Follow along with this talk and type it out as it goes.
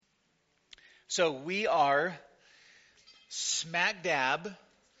So we are smack dab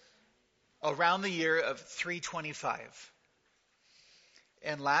around the year of 325.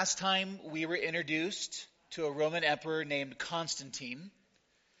 And last time we were introduced to a Roman emperor named Constantine.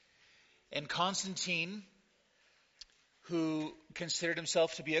 And Constantine, who considered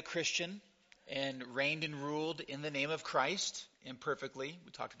himself to be a Christian and reigned and ruled in the name of Christ imperfectly.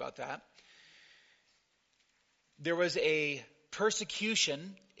 We talked about that. There was a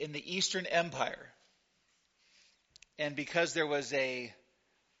persecution in the Eastern Empire. And because there was a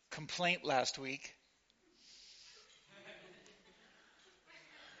complaint last week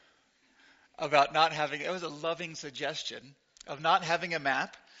about not having, it was a loving suggestion of not having a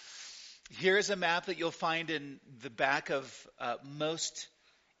map. Here is a map that you'll find in the back of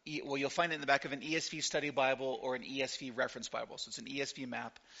you'll find it in the back of an ESV study Bible or an ESV reference Bible. So it's an ESV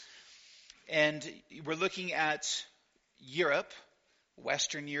map. And we're looking at Europe,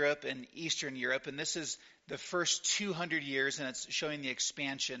 Western Europe and Eastern Europe, and this is the first 200 years, and it's showing the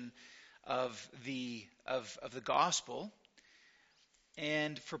expansion of the gospel.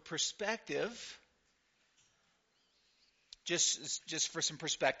 And for perspective, just for some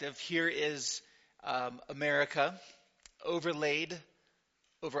perspective, here is America overlaid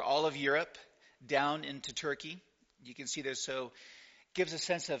over all of Europe down into Turkey. You can see this, so gives a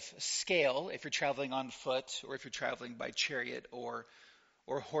sense of scale if you're traveling on foot or if you're traveling by chariot or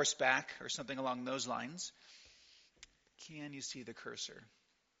horseback or something along those lines. Can you see the cursor?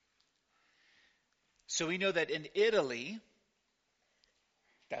 So we know that in Italy,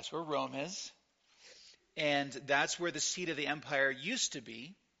 that's where Rome is, and that's where the seat of the empire used to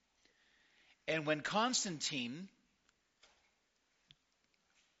be. And when Constantine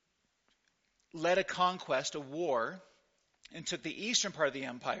led a conquest, a war, and took the eastern part of the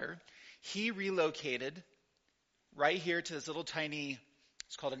empire, he relocated right here to this little tiny,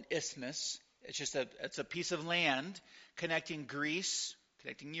 it's called an isthmus. It's a piece of land connecting Greece,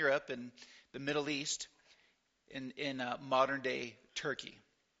 connecting Europe and the Middle East in modern day Turkey.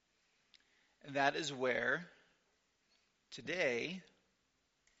 And that is where today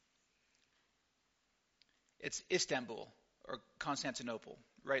it's Istanbul or Constantinople,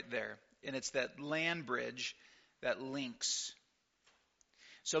 right there. And it's that land bridge that links.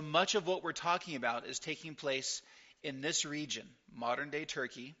 So much of what we're talking about is taking place in this region, modern-day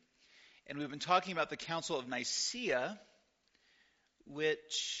Turkey. And we've been talking about the Council of Nicaea,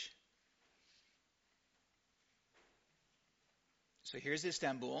 which... So here's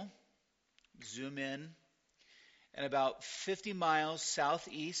Istanbul. Zoom in. And about 50 miles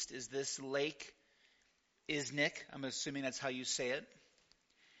southeast is this lake, Iznik. I'm assuming that's how you say it.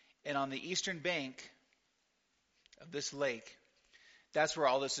 And on the eastern bank of this lake, that's where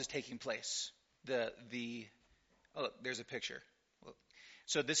all this is taking place. Oh, look, there's a picture.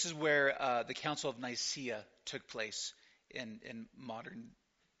 So this is where the Council of Nicaea took place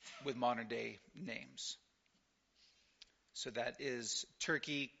with modern day names. So that is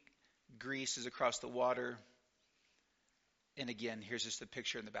Turkey. Greece is across the water. And again, here's just the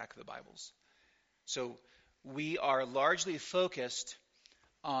picture in the back of the Bibles. So we are largely focused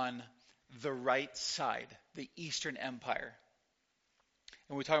on the right side, the Eastern Empire. And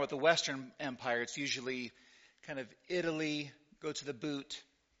when we talk about the Western Empire, it's usually kind of Italy, go to the boot,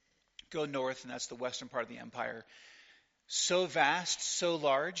 go north, and that's the western part of the empire. So vast, so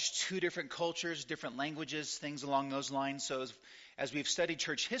large, two different cultures, different languages, things along those lines. So as we've studied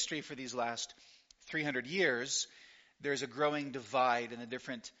church history for these last 300 years, there's a growing divide in the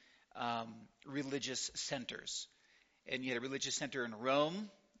different religious centers. And you had a religious center in Rome,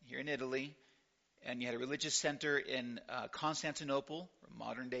 here in Italy, and you had a religious center in Constantinople, or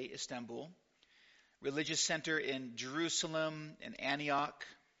modern-day Istanbul, religious center in Jerusalem and Antioch.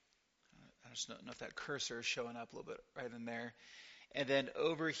 I just don't know if that cursor is showing up a little bit right in there. And then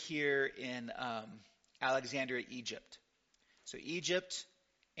over here in Alexandria, Egypt. So Egypt,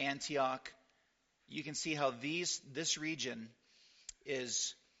 Antioch, you can see how this region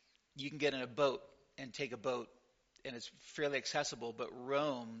is, you can get in a boat and take a boat, and it's fairly accessible, but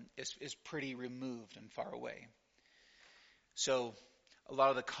Rome is pretty removed and far away. So a lot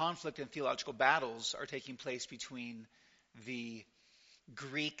of the conflict and theological battles are taking place between the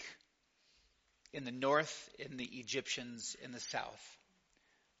Greek in the north and the Egyptians in the south.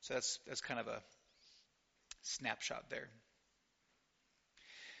 So that's kind of a snapshot there.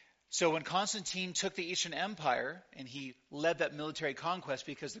 So when Constantine took the Eastern Empire and he led that military conquest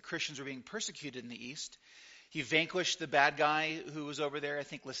because the Christians were being persecuted in the East, he vanquished the bad guy who was over there. I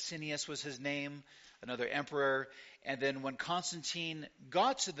think Licinius was his name, another emperor. And then when Constantine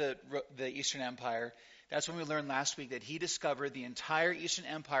got to the Eastern Empire, That's when we learned last week that he discovered the entire Eastern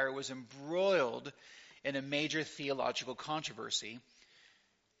Empire was embroiled in a major theological controversy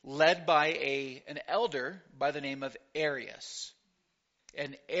led by an elder by the name of Arius.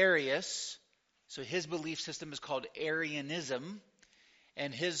 And Arius, so his belief system is called Arianism,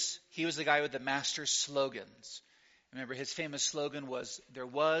 and he was the guy with the master slogans. Remember, his famous slogan was, "There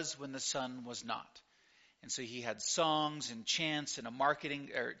was when the sun was not." And so he had songs and chants and a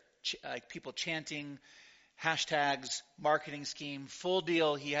marketing, people chanting, hashtags, marketing scheme, full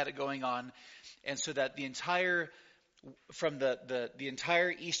deal. He had it going on. And so that the entire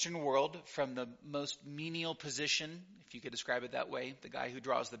Eastern world, from the most menial position, if you could describe it that way, the guy who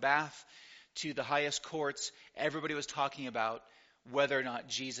draws the bath, to the highest courts, everybody was talking about whether or not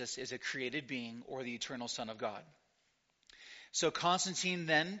Jesus is a created being or the eternal Son of God. So Constantine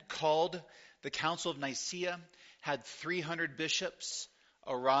then called the Council of Nicaea, had 300 bishops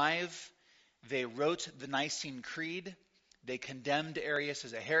arrive. They wrote the Nicene Creed. They condemned Arius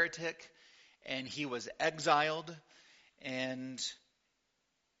as a heretic, and he was exiled, and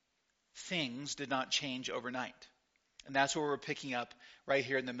things did not change overnight. And that's where we're picking up right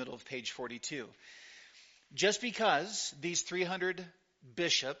here in the middle of page 42. Just because these 300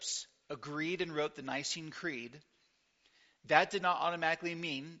 bishops agreed and wrote the Nicene Creed, that did not automatically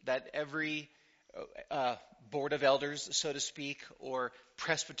mean that every board of elders, so to speak, or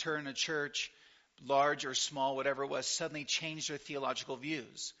presbyter in a church, large or small, whatever it was, suddenly changed their theological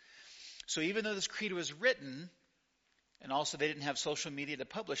views. So even though this creed was written, and also they didn't have social media to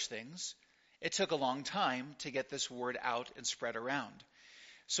publish things, it took a long time to get this word out and spread around.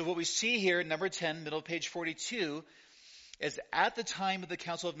 So what we see here, number 10, middle of page 42, is at the time of the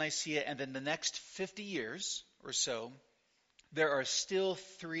Council of Nicaea and then the next 50 years or so, there are still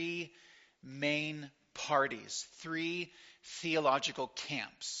three main parties, three theological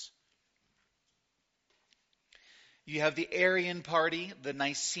camps. You have the Arian party, the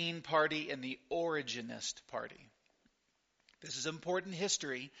Nicene party, and the Origenist party. This is important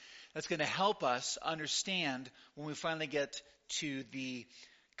history that's going to help us understand when we finally get to the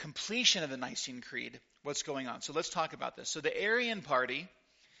completion of the Nicene Creed, what's going on. So let's talk about this. So the Arian party,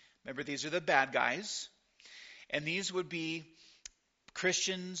 remember these are the bad guys, and these would be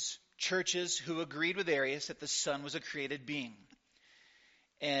Christians, churches who agreed with Arius that the Son was a created being.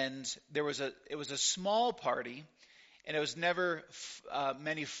 And it was a small party, and it was never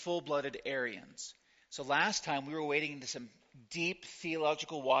many full-blooded Arians. So last time we were wading into some deep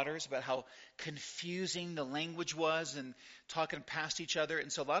theological waters about how confusing the language was and talking past each other.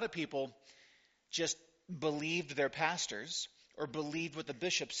 And so a lot of people just believed their pastors or believed what the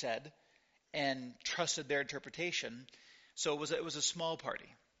bishop said and trusted their interpretation. So it was a small party.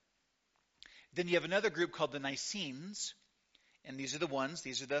 Then you have another group called the Nicenes, and these are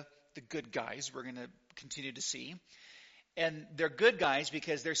the good guys we're going to continue to see. And they're good guys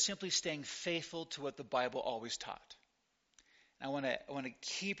because they're simply staying faithful to what the Bible always taught. And I want to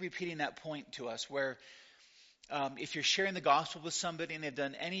keep repeating that point to us where if you're sharing the gospel with somebody and they've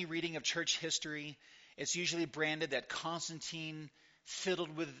done any reading of church history, it's usually branded that Constantine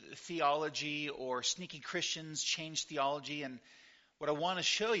fiddled with theology or sneaky Christians changed theology. And what I want to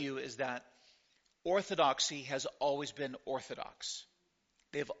show you is that orthodoxy has always been orthodox.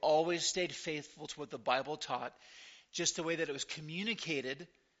 They've always stayed faithful to what the Bible taught. Just the way that it was communicated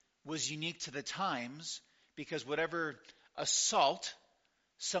was unique to the times, because whatever assault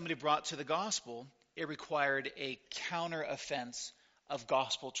somebody brought to the gospel, it required a counter offense of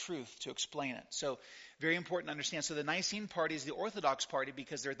gospel truth to explain it. So very important to understand. So the Nicene party is the Orthodox party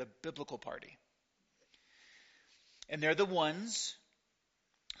because they're the biblical party. And they're the ones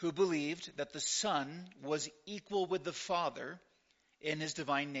who believed that the Son was equal with the Father in his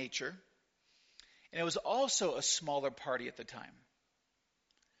divine nature. And it was also a smaller party at the time.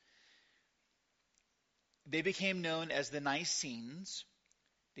 They became known as the Nicenes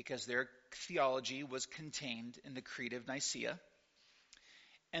because their theology was contained in the Creed of Nicaea.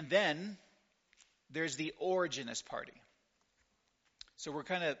 And then there's the Origenist party. So we're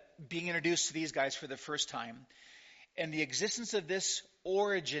kind of being introduced to these guys for the first time. And the existence of this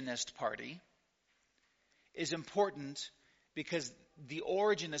Origenist party is important because the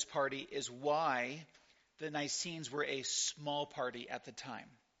Origenist party is why the Nicenes were a small party at the time.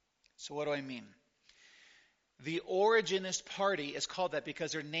 So what do I mean? The Origenist party is called that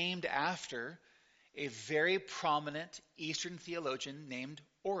because they're named after a very prominent Eastern theologian named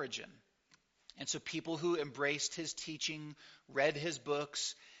Origen. And so people who embraced his teaching, read his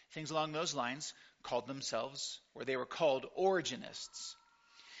books, things along those lines, called themselves, or they were called Origenists.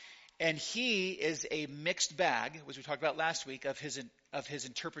 And he is a mixed bag, which we talked about last week, of his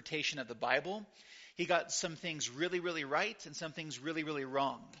interpretation of the Bible He got some things really, really right and some things really, really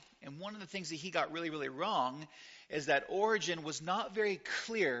wrong. And one of the things that he got really, really wrong is that Origen was not very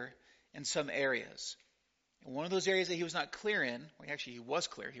clear in some areas. And one of those areas that he was not clear in, well, actually he was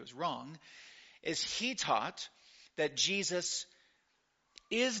clear, he was wrong, is he taught that Jesus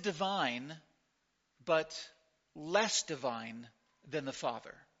is divine, but less divine than the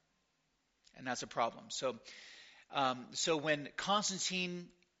Father. And that's a problem. So when Constantine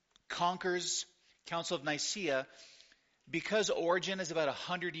conquers Council of Nicaea, because Origen is about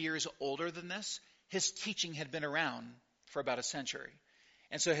 100 years older than this, his teaching had been around for about a century.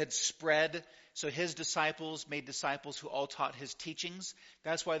 And so it had spread. So his disciples made disciples who all taught his teachings.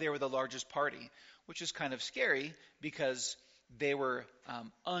 That's why they were the largest party, which is kind of scary because they were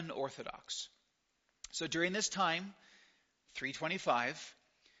unorthodox. So during this time, 325,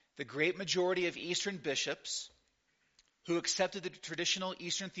 the great majority of Eastern bishops who accepted the traditional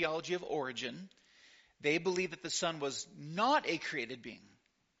Eastern theology of Origen, they believed that the Son was not a created being.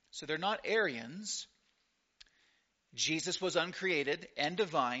 So they're not Arians. Jesus was uncreated and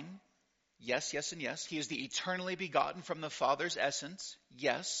divine. Yes, yes, and yes. He is the eternally begotten from the Father's essence.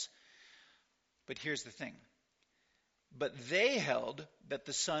 Yes. But here's the thing. But they held that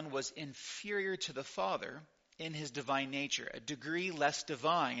the Son was inferior to the Father in his divine nature, a degree less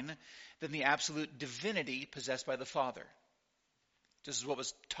divine than the absolute divinity possessed by the Father. This is what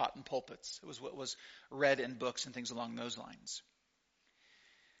was taught in pulpits. It was what was read in books and things along those lines.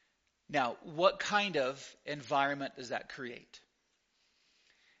 Now, what kind of environment does that create?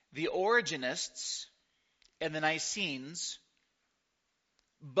 The Origenists and the Nicenes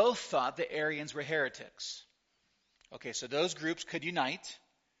both thought the Arians were heretics. Okay, so those groups could unite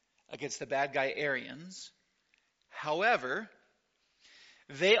against the bad guy Arians. However,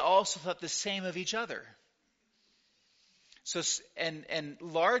 they also thought the same of each other. So, and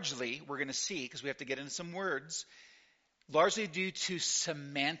largely, we're going to see, because we have to get into some words, largely due to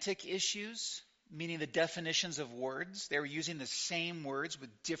semantic issues, meaning the definitions of words. They were using the same words with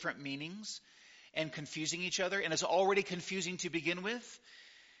different meanings and confusing each other, and it's already confusing to begin with.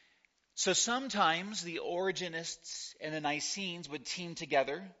 So sometimes the Origenists and the Nicenes would team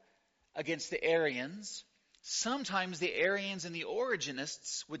together against the Arians. Sometimes the Arians and the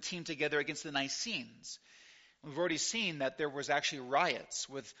Origenists would team together against the Nicenes. We've already seen that there was actually riots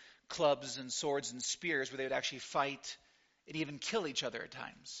with clubs and swords and spears where they would actually fight and even kill each other at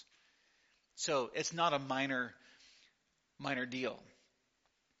times. So it's not a minor deal.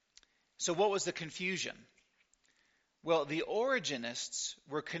 So what was the confusion? Well, the Origenists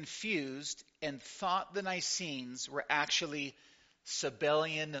were confused and thought the Nicenes were actually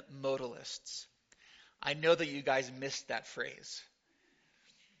Sabellian modalists. I know that you guys missed that phrase.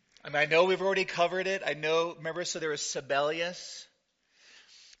 I mean, I know we've already covered it. Remember, so there was Sabellius,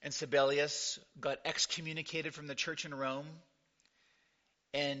 and Sabellius got excommunicated from the church in Rome,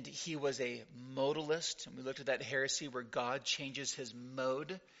 and he was a modalist, and we looked at that heresy where God changes his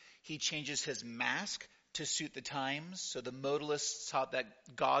mode. He changes his mask to suit the times. So the modalists thought that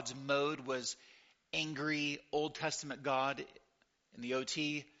God's mode was angry Old Testament God in the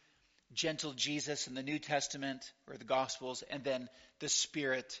OT, gentle Jesus in the New Testament or the Gospels, and then the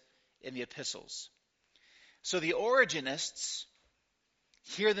Spirit in the epistles. So the Origenists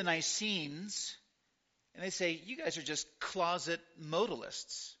hear the Nicenes and they say, you guys are just closet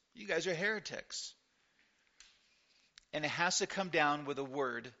modalists. You guys are heretics. And it has to come down with a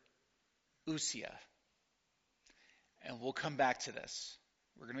word, ousia. And we'll come back to this.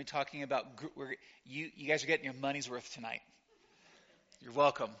 We're going to be talking about, you guys are getting your money's worth tonight. You're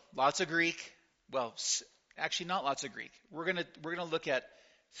welcome. Lots of Greek. Well, actually not lots of Greek. We're going to look at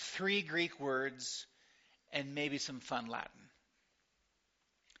 3 Greek words and maybe some fun Latin.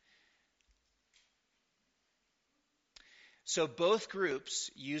 So both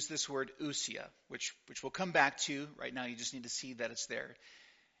groups use this word ousia, which we'll come back to. Right now you just need to see that it's there.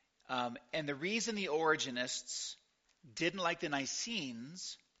 And the reason the Origenists didn't like the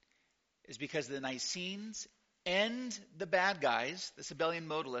Nicenes is because the Nicenes and the bad guys, the Sabellian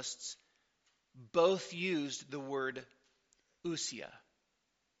modalists, both used the word ousia.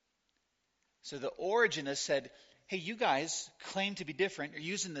 So the Origenists said, hey, you guys claim to be different. You're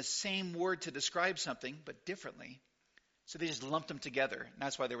using the same word to describe something, but differently. So they just lumped them together, and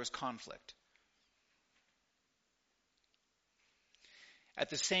that's why there was conflict. At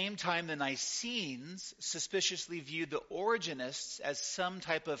the same time, the Nicenes suspiciously viewed the Origenists as some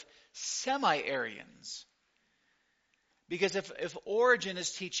type of semi-Arians. Because if Origen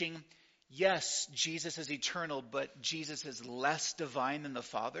is teaching, yes, Jesus is eternal, but Jesus is less divine than the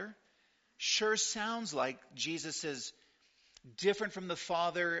Father, sure sounds like Jesus is different from the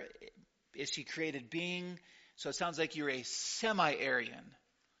Father, Is he created being? So it sounds like you're a semi-Aryan.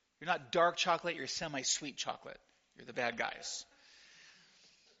 You're not dark chocolate, you're semi-sweet chocolate. You're the bad guys.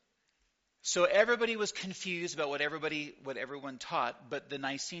 So everybody was confused about what everyone taught, but the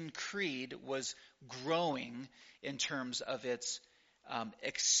Nicene Creed was growing in terms of its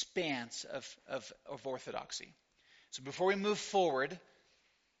expanse of orthodoxy. So before we move forward,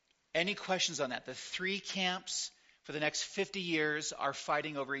 any questions on that? The three camps for the next 50 years are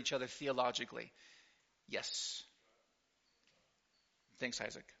fighting over each other theologically. Yes. Thanks,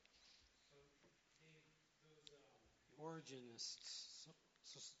 Isaac. Originists.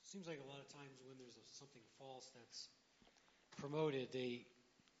 So it seems like a lot of times when there's something false that's promoted, they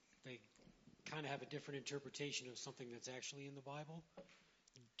kind of have a different interpretation of something that's actually in the Bible.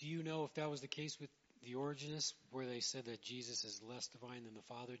 Do you know if that was the case with the Originists, where they said that Jesus is less divine than the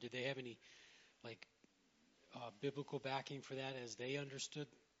Father? Did they have any biblical backing for that as they understood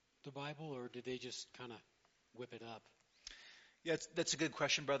the Bible, or did they just kind of whip it up? Yeah, that's a good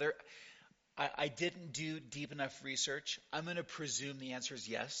question, brother. I didn't do deep enough research. I'm going to presume the answer is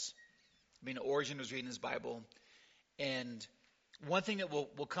yes. I mean, Origen was reading his Bible, and one thing that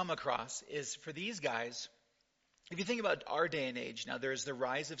we'll come across is for these guys, if you think about our day and age, now there's the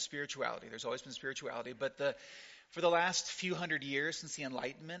rise of spirituality. There's always been spirituality, but for the last few hundred years since the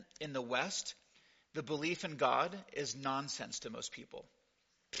Enlightenment in the West, the belief in God is nonsense to most people.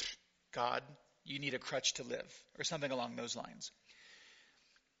 God, you need a crutch to live, or something along those lines.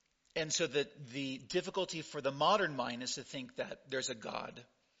 And so the difficulty for the modern mind is to think that there's a God.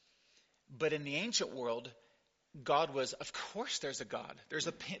 But in the ancient world, God was, of course there's a God.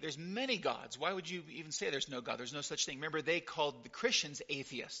 There's many gods. Why would you even say there's no God? There's no such thing. Remember, they called the Christians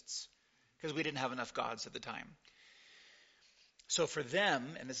atheists because we didn't have enough gods at the time. So for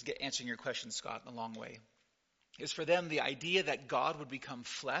them, and this is answering your question, Scott, in a long way, is for them the idea that God would become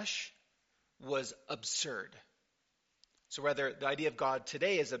flesh was absurd. So whether the idea of God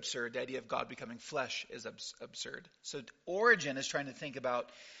today is absurd, the idea of God becoming flesh is absurd. So Origen is trying to think about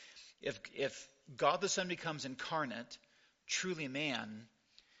if God the Son becomes incarnate, truly man,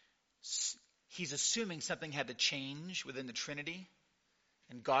 he's assuming something had to change within the Trinity,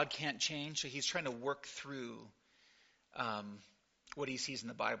 and God can't change, so he's trying to work through what he sees in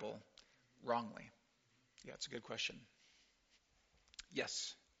the Bible wrongly. Yeah, it's a good question.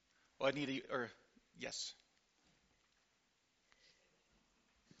 Yes. Well, yes.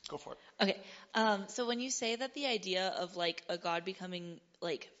 Go for it. Okay. So when you say that the idea of a God becoming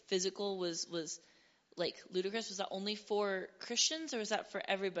physical was ludicrous, was that only for Christians or was that for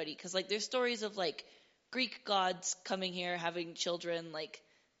everybody? Because there's stories of Greek gods coming here, having children,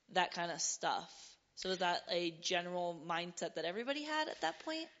 that kind of stuff. So is that a general mindset that everybody had at that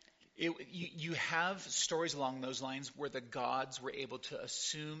point? You have stories along those lines where the gods were able to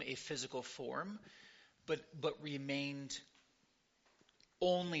assume a physical form, but remained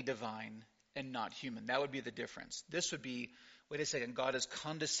only divine and not human. That would be the difference. This would be, wait a second, God is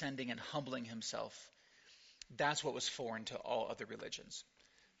condescending and humbling himself. That's what was foreign to all other religions.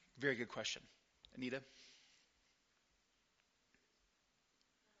 Very good question. Anita?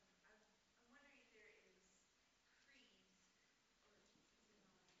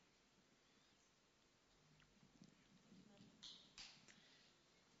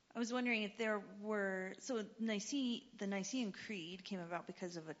 I was wondering if there were, so the Nicene Creed came about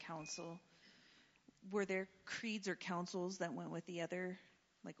because of a council. Were there creeds or councils that went with the other,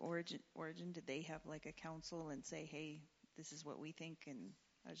 Origen? Did they have a council and say, hey, this is what we think? And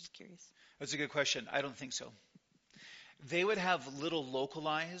I was just curious. That's a good question. I don't think so. They would have little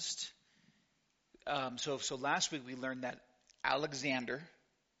localized. So last week we learned that Alexander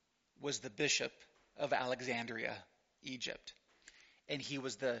was the bishop of Alexandria, Egypt. And he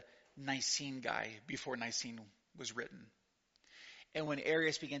was the Nicene guy before Nicene was written. And when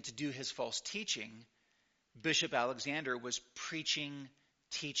Arius began to do his false teaching, Bishop Alexander was preaching,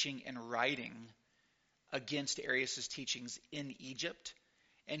 teaching, and writing against Arius' teachings in Egypt.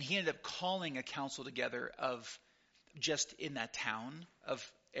 And he ended up calling a council together of just in that town of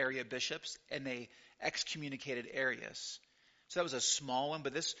area bishops, and they excommunicated Arius. So that was a small one,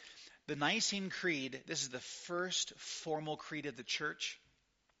 but the Nicene Creed, this is the first formal creed of the church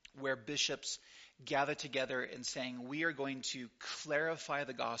where bishops gather together and saying, we are going to clarify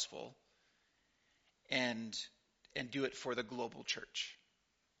the gospel and do it for the global church.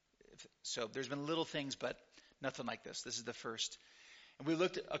 So there's been little things, but nothing like this. This is the first. And we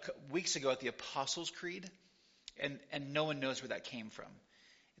looked weeks ago at the Apostles' Creed, and no one knows where that came from.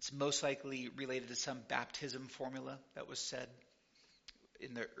 It's most likely related to some baptism formula that was said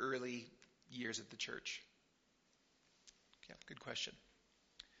in the early years of the church. Yeah, good question.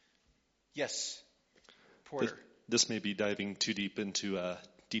 Yes, Porter. This may be diving too deep into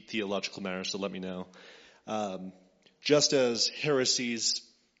deep theological matters, so let me know. Just as heresies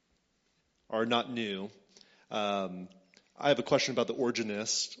are not new, I have a question about the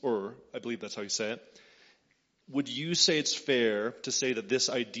Origenist, or I believe that's how you say it. Would you say it's fair to say that this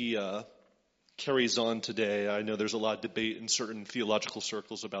idea carries on today? I know there's a lot of debate in certain theological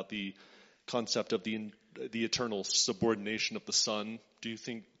circles about the concept of the eternal subordination of the Son. Do you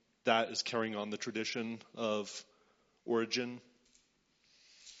think that is carrying on the tradition of Origen?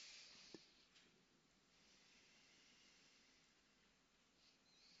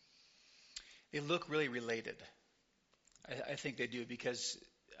 They look really related. I think they do, because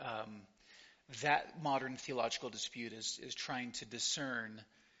that modern theological dispute is trying to discern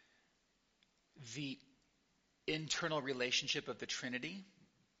the internal relationship of the Trinity,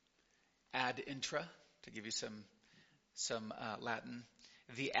 ad intra, to give you some Latin,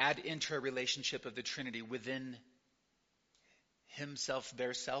 the ad intra relationship of the Trinity within himself,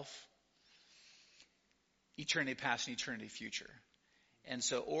 their self, eternity past and eternity future. And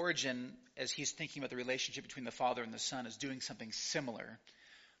so Origen, as he's thinking about the relationship between the Father and the Son, is doing something similar,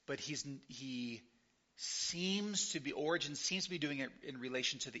 but Origen seems to be doing it in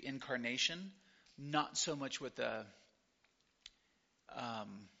relation to the incarnation, not so much with the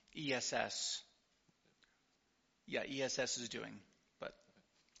ESS. Yeah, ESS is doing, but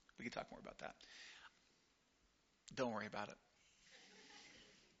we can talk more about that. Don't worry about it.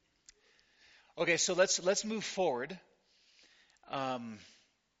 Okay, so let's move forward.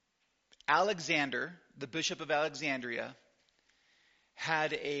 Alexander, the Bishop of Alexandria,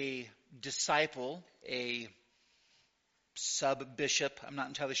 had a disciple, a sub-bishop, I'm not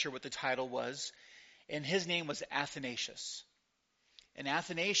entirely sure what the title was, and his name was Athanasius. And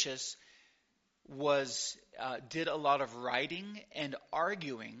Athanasius did a lot of writing and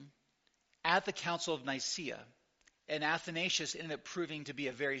arguing at the Council of Nicaea, and Athanasius ended up proving to be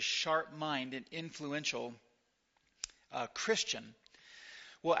a very sharp mind and influential Christian.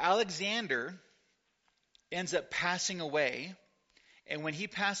 Well, Alexander ends up passing away, and when he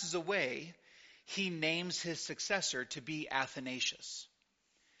passes away, he names his successor to be Athanasius.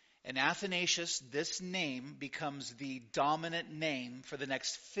 And Athanasius, this name becomes the dominant name for the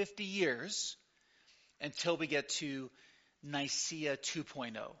next 50 years until we get to Nicaea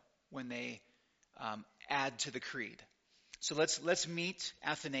 2.0, when they add to the creed. So let's meet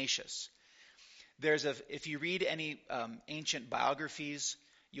Athanasius. If you read any ancient biographies,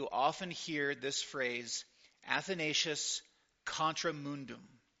 you'll often hear this phrase, Athanasius contra mundum.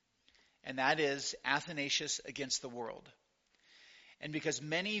 And that is Athanasius against the world. And because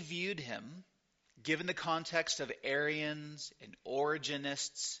many viewed him, given the context of Arians and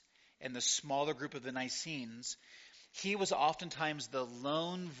Origenists and the smaller group of the Nicenes, he was oftentimes the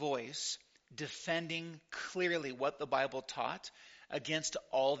lone voice defending clearly what the Bible taught against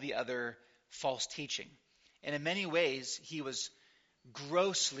all the other false teaching. And in many ways, he was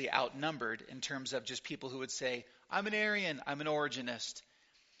grossly outnumbered in terms of just people who would say, I'm an Arian, I'm an Origenist.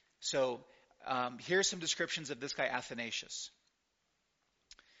 So here's some descriptions of this guy Athanasius.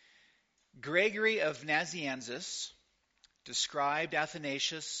 Gregory of Nazianzus described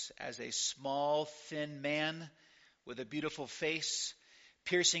Athanasius as a small, thin man with a beautiful face,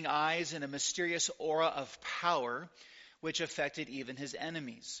 piercing eyes, and a mysterious aura of power which affected even his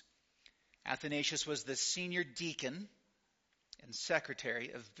enemies. Athanasius was the senior deacon and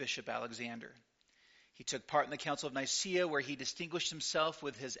secretary of Bishop Alexander. He took part in the Council of Nicaea, where he distinguished himself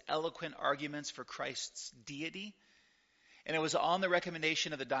with his eloquent arguments for Christ's deity. And it was on the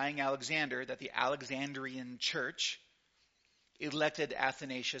recommendation of the dying Alexander that the Alexandrian Church elected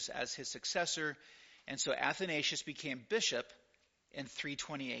Athanasius as his successor, and so Athanasius became bishop in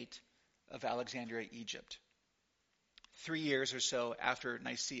 328 of Alexandria, Egypt, 3 years or so after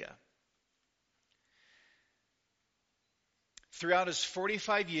Nicaea. Throughout his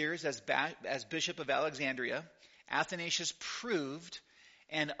 45 years as Bishop of Alexandria, Athanasius proved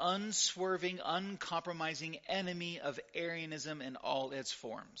an unswerving, uncompromising enemy of Arianism in all its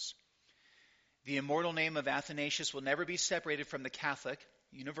forms. The immortal name of Athanasius will never be separated from the Catholic,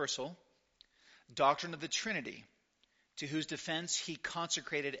 universal, doctrine of the Trinity, to whose defense he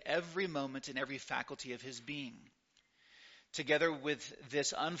consecrated every moment and every faculty of his being. Together with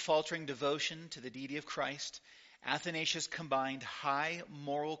this unfaltering devotion to the deity of Christ, Athanasius combined high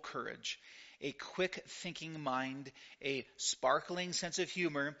moral courage, a quick-thinking mind, a sparkling sense of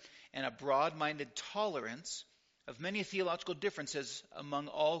humor, and a broad-minded tolerance of many theological differences among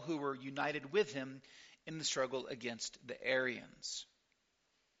all who were united with him in the struggle against the Arians.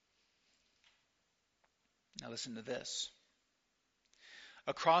 Now listen to this.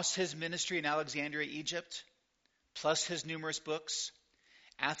 Across his ministry in Alexandria, Egypt, plus his numerous books,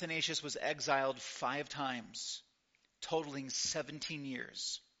 Athanasius was exiled 5 times, totaling 17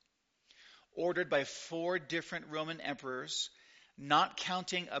 years, ordered by 4 different Roman emperors, not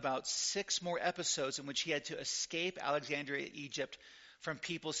counting about 6 more episodes in which he had to escape Alexandria, Egypt, from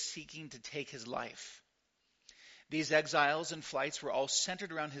people seeking to take his life. These exiles and flights were all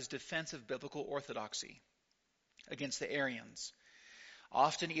centered around his defense of biblical orthodoxy against the Arians.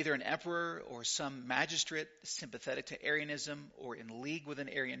 Often either an emperor or some magistrate sympathetic to Arianism or in league with an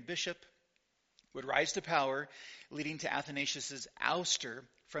Arian bishop would rise to power, leading to Athanasius' ouster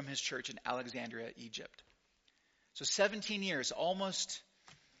from his church in Alexandria, Egypt. So 17 years, almost,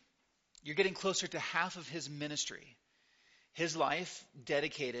 you're getting closer to half of his ministry. His life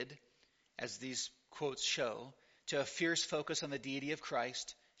dedicated, as these quotes show, to a fierce focus on the deity of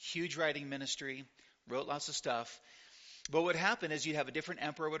Christ, huge writing ministry, wrote lots of stuff. But what would happen is you'd have a different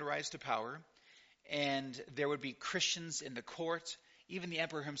emperor would rise to power, and there would be Christians in the court. Even the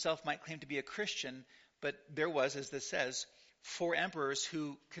emperor himself might claim to be a Christian, but there was, as this says, 4 emperors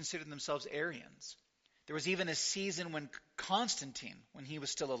who considered themselves Arians. There was even a season when Constantine, when he was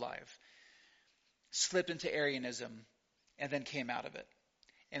still alive, slipped into Arianism and then came out of it.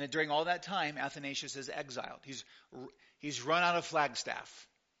 And during all that time, Athanasius is exiled. He's run out of Flagstaff,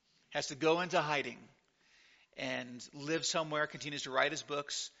 has to go into hiding and live somewhere, continues to write his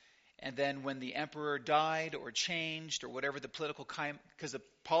books. And then when the emperor died or changed or whatever the political because the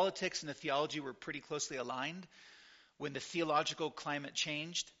politics and the theology were pretty closely aligned, when the theological climate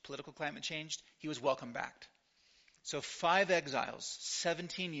changed, political climate changed, he was welcomed back. So 5 exiles,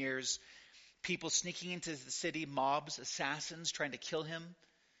 17 years, people sneaking into the city, mobs, assassins trying to kill him.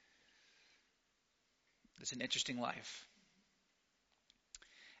 It's an interesting life.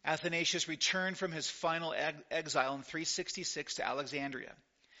 Athanasius returned from his final exile in 366 to Alexandria.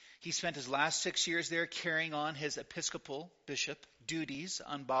 He spent his last 6 years there carrying on his episcopal bishop duties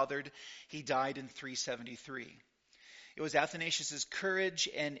unbothered. He died in 373. It was Athanasius' courage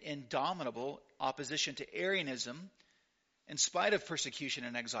and indomitable opposition to Arianism, in spite of persecution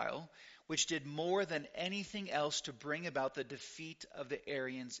and exile, which did more than anything else to bring about the defeat of the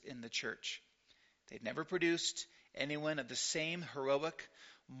Arians in the church. They'd never produced anyone of the same heroic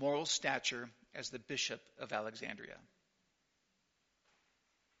moral stature as the Bishop of Alexandria.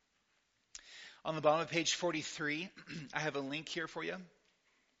 On the bottom of page 43, I have a link here for you.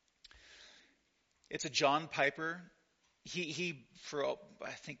 It's a John Piper. He for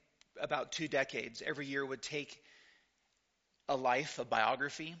I think about 2 decades, every year would take a life, a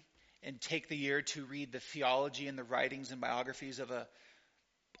biography, and take the year to read the theology and the writings and biographies of a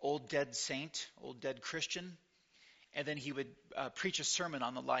old dead saint, old dead Christian, and then he would preach a sermon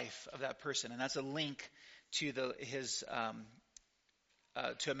on the life of that person, and that's a link to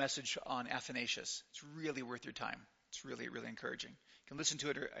to a message on Athanasius. It's really worth your time. It's really, really encouraging. You can listen to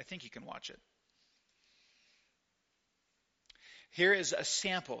it, or I think you can watch it. Here is a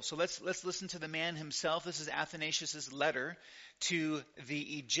sample. So let's listen to the man himself. This is Athanasius' letter to the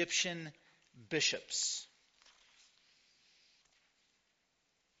Egyptian bishops.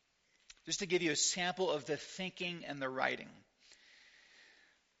 Just to give you a sample of the thinking and the writing.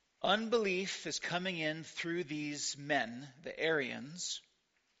 Unbelief is coming in through these men, the Arians,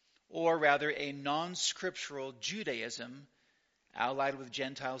 or rather a non-scriptural Judaism allied with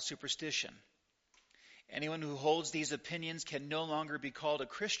Gentile superstition. Anyone who holds these opinions can no longer be called a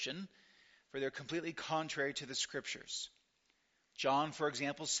Christian, for they're completely contrary to the Scriptures. John, for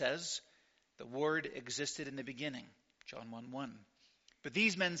example, says, the Word existed in the beginning, John 1:1. But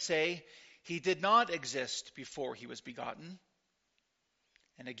these men say, he did not exist before he was begotten.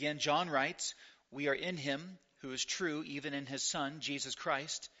 And again, John writes, we are in him who is true, even in his Son, Jesus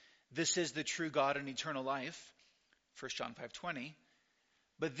Christ. This is the true God and eternal life, 1 John 5:20.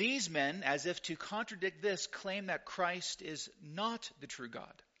 But these men, as if to contradict this, claim that Christ is not the true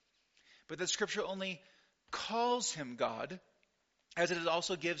God, but that Scripture only calls him God, as it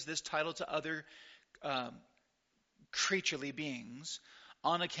also gives this title to other creaturely beings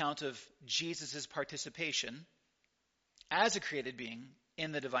on account of Jesus' participation as a created being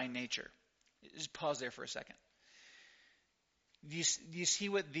in the divine nature. Just pause there for a second. Do you see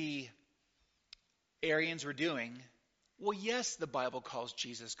what the Arians were doing? Well, yes, the Bible calls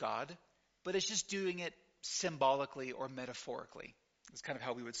Jesus God, but it's just doing it symbolically or metaphorically. That's kind of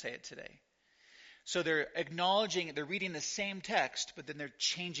how we would say it today. So they're acknowledging, they're reading the same text, but then they're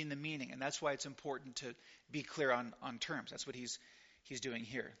changing the meaning. And that's why it's important to be clear on terms. That's what he's doing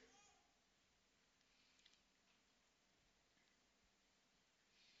here.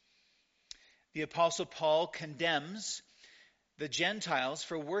 The Apostle Paul condemns the Gentiles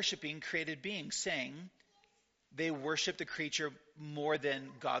for worshiping created beings, saying they worship the creature more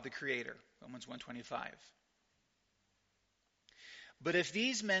than God the Creator. Romans 1:25. But if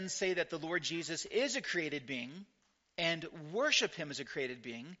these men say that the Lord Jesus is a created being and worship him as a created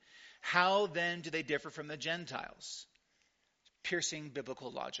being, how then do they differ from the Gentiles? Piercing biblical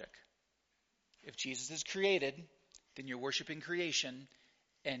logic. If Jesus is created, then you're worshiping creation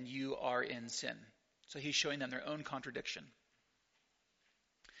and you are in sin. So he's showing them their own contradiction.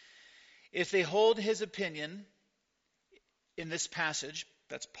 If they hold his opinion in this passage,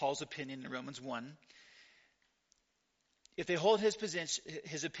 that's Paul's opinion in Romans 1, if they hold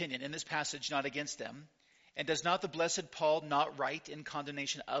his opinion in this passage not against them, and does not the blessed Paul not write in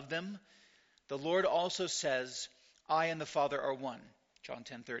condemnation of them? The Lord also says, I and the Father are one, John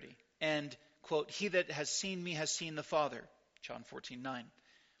 10:30. And, quote, he that has seen me has seen the Father, John 14:9.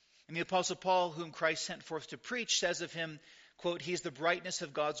 And the Apostle Paul, whom Christ sent forth to preach, says of him, quote, he is the brightness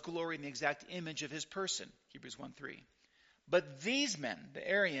of God's glory and the exact image of his person, Hebrews 1:3. But these men, the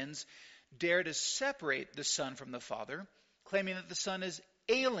Arians, dare to separate the Son from the Father, claiming that the Son is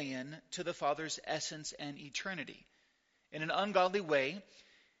alien to the Father's essence and eternity. In an ungodly way,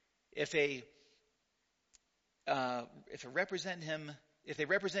 if they represent him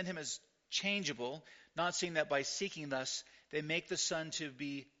as changeable, not seeing that by seeking thus, they make the Son to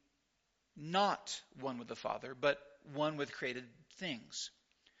be not one with the Father, but one with created things.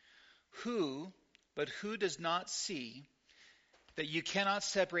 Who does not see that you cannot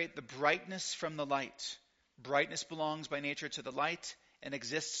separate the brightness from the light? Brightness belongs by nature to the light and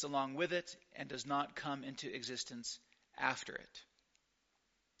exists along with it and does not come into existence after it.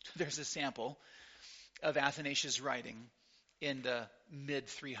 There's a sample of Athanasius' writing in the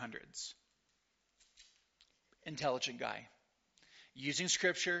mid-300s. Intelligent guy. Using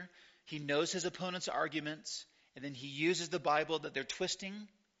scripture, he knows his opponent's arguments, and then he uses the Bible that they're twisting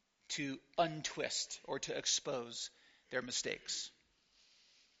to untwist or to expose their mistakes.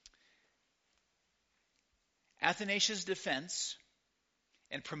 Athanasius' defense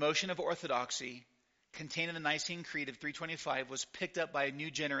and promotion of orthodoxy contained in the Nicene Creed of 325 was picked up by a new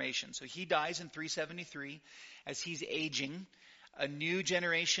generation. So he dies in 373. As he's aging, a new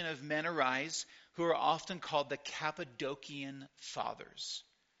generation of men arise who are often called the Cappadocian Fathers.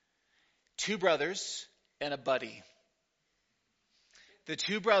 Two brothers and a buddy. The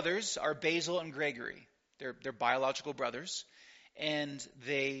two brothers are Basil and Gregory. They're biological brothers, and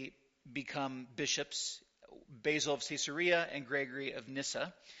they become bishops, Basil of Caesarea and Gregory of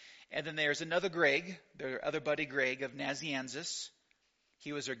Nyssa. And then there's another Greg, their other buddy Greg of Nazianzus.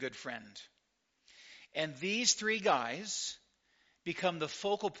 He was their good friend. And these three guys become the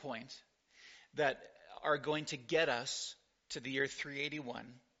focal point that are going to get us to the year 381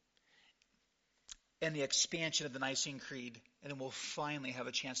 and the expansion of the Nicene Creed, and then we'll finally have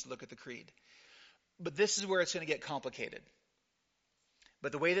a chance to look at the Creed. But this is where it's going to get complicated.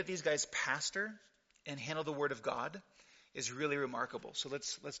 But the way that these guys pastor and handle the Word of God is really remarkable. So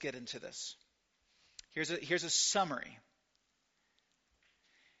let's get into this. Here's a summary.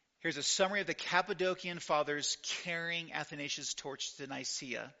 Here's a summary of the Cappadocian Fathers carrying Athanasius' torch to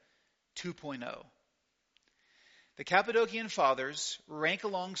Nicaea 2.0. The Cappadocian Fathers rank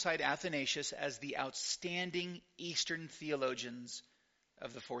alongside Athanasius as the outstanding Eastern theologians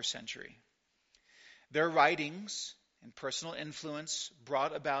of the 4th century. Their writings and personal influence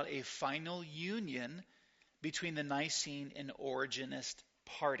brought about a final union between the Nicene and Origenist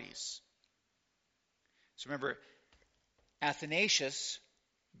parties. So remember, Athanasius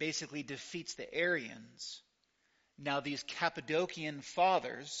basically defeats the Arians. Now these Cappadocian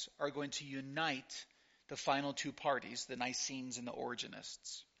Fathers are going to unite the final two parties, the Nicenes and the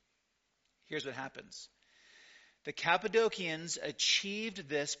Origenists. Here's what happens. The Cappadocians achieved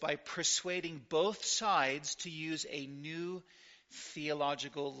this by persuading both sides to use a new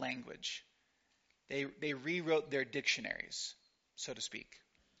theological language. They rewrote their dictionaries, so to speak.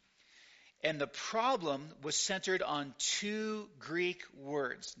 And the problem was centered on two Greek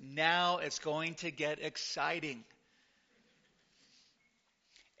words. Now it's going to get exciting.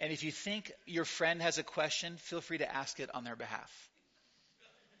 And if you think your friend has a question, feel free to ask it on their behalf.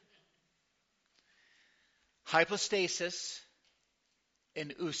 Hypostasis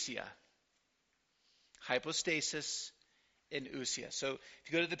and ousia. Hypostasis and ousia. So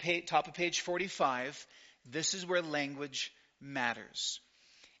if you go to the top of page 45, this is where language matters.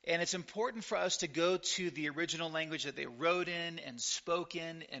 And it's important for us to go to the original language that they wrote in and spoke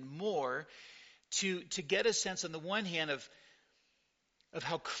in and more to get a sense on the one hand of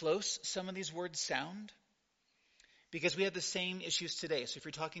how close some of these words sound. Because we have the same issues today. So if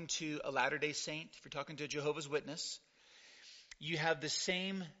you're talking to a Latter-day Saint, if you're talking to a Jehovah's Witness, you have the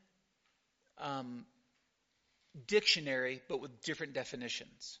same dictionary, but with different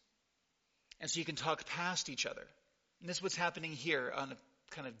definitions. And so you can talk past each other. And this is what's happening here on a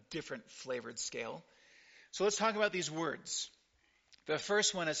kind of different flavored scale. So let's talk about these words. The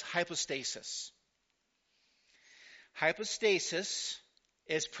first one is hypostasis. Hypostasis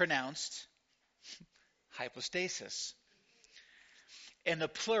is pronounced hypostasis. And the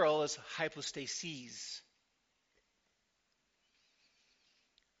plural is hypostases.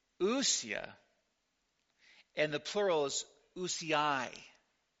 Ousia, and the plural is ousiai.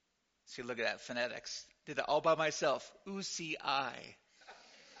 See, look at that phonetics. Did that all by myself. Ousiai.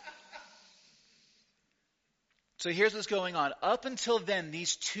 So here's what's going on. Up until then,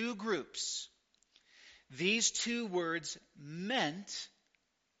 these two groups, these two words meant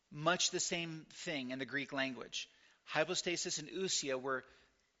much the same thing in the Greek language. Hypostasis and ousia were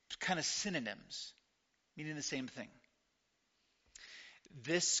kind of synonyms, meaning the same thing.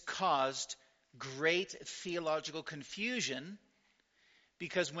 This caused great theological confusion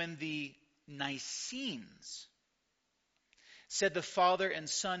because when the Nicenes said the Father and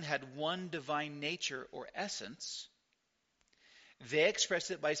Son had one divine nature or essence, they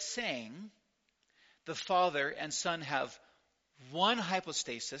expressed it by saying the Father and Son have one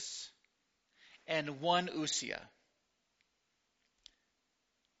hypostasis and one ousia.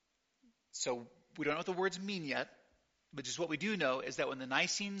 So we don't know what the words mean yet, but just what we do know is that when the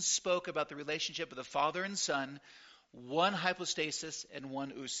Nicenes spoke about the relationship of the Father and Son, one hypostasis and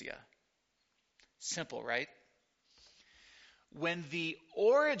one ousia. Simple, right? When the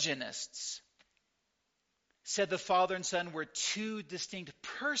Origenists said the Father and Son were two distinct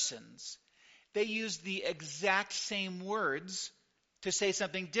persons, they used the exact same words to say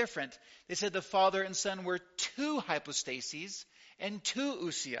something different. They said the Father and Son were two hypostases and two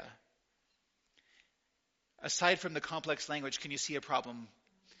ousia. Aside from the complex language, can you see a problem?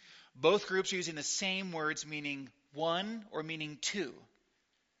 Both groups are using the same words meaning one or meaning two.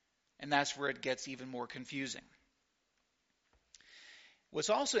 And that's where it gets even more confusing. What's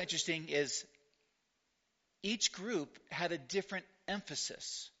also interesting is each group had a different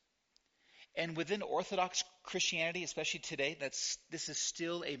emphasis. And within Orthodox Christianity, especially today, this is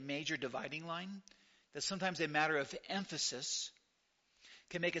still a major dividing line. That sometimes a matter of emphasis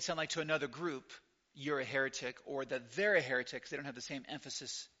can make it sound like to another group, you're a heretic, or that they're a heretic because they don't have the same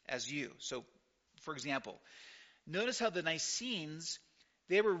emphasis as you. So, for example, notice how the Nicenes,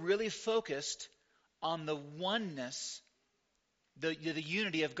 they were really focused on the oneness, the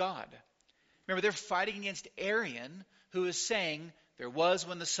unity of God. Remember, they're fighting against Arian, who is saying there was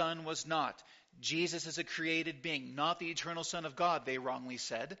when the Son was not. Jesus is a created being, not the eternal Son of God, they wrongly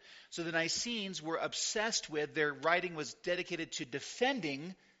said. So the Nicenes were obsessed with, their writing was dedicated to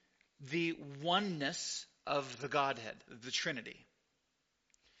defending the oneness of the Godhead, of the Trinity.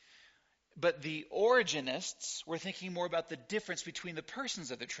 But the Origenists were thinking more about the difference between the persons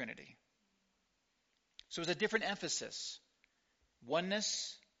of the Trinity. So it was a different emphasis.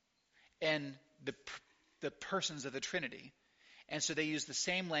 Oneness and the persons of the Trinity. And so they use the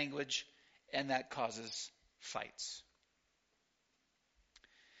same language, and that causes fights.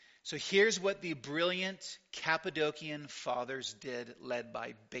 So here's what the brilliant Cappadocian fathers did, led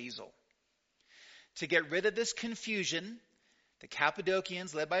by Basil. To get rid of this confusion, the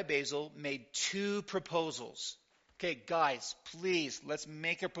Cappadocians, led by Basil, made two proposals. Okay, guys, please, let's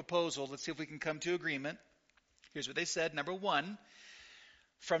make a proposal. Let's see if we can come to agreement. Here's what they said. Number one,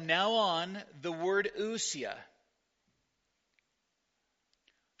 from now on, the word ousia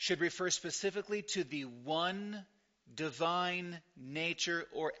should refer specifically to the one divine nature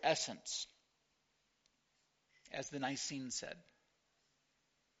or essence, as the Nicene said.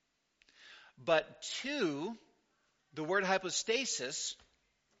 But two, the word hypostasis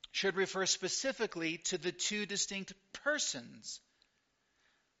should refer specifically to the two distinct persons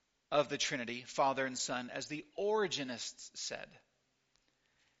of the Trinity, Father and Son, as the Origenists said.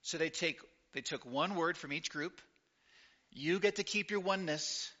 So they took one word from each group. You get to keep your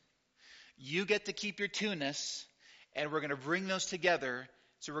oneness. You get to keep your two-ness. And we're going to bring those together.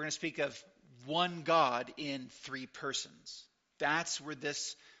 So we're going to speak of one God in three persons. That's where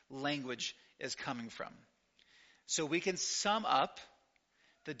this language is coming from. So we can sum up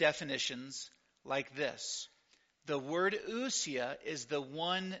the definitions like this. The word ousia is the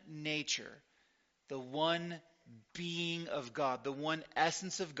one nature, the one being of God, the one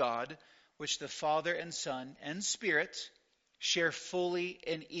essence of God, which the Father and Son and Spirit share fully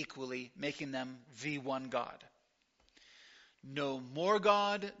and equally, making them the one God. No more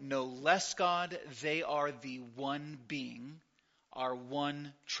God, no less God. They are the one being, our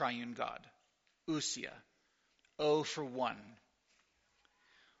one triune God. Ousia. O for one.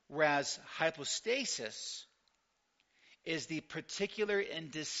 Whereas hypostasis is the particular and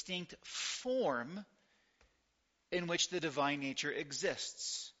distinct form in which the divine nature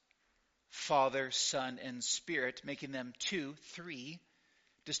exists. Father, Son, and Spirit, making them three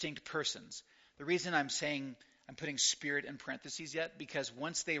distinct persons. The reason I'm putting Spirit in parentheses yet, because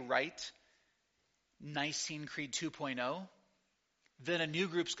once they write Nicene Creed 2.0, then a new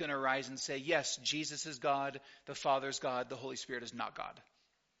group's going to arise and say, yes, Jesus is God, the Father is God, the Holy Spirit is not God.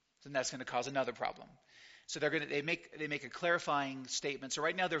 Then that's going to cause another problem. So they make a clarifying statement. So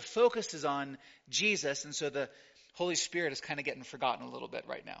right now their focus is on Jesus, and so the Holy Spirit is kind of getting forgotten a little bit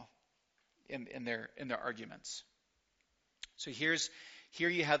right now in their arguments. So here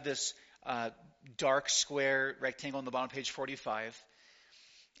you have this dark square rectangle on the bottom, page 45.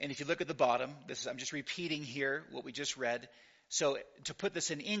 And if you look at the bottom, I'm just repeating here what we just read. So to put this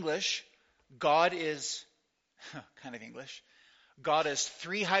in English, God is kind of English. God is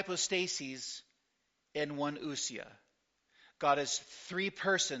three hypostases in one ousia. God is three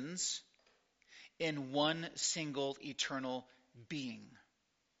persons in one single eternal being.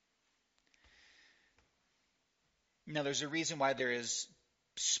 Now, there's a reason why there is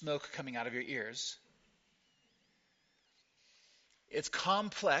smoke coming out of your ears. It's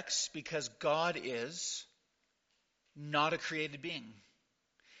complex because God is not a created being.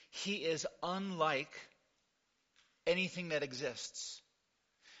 He is unlike anything that exists.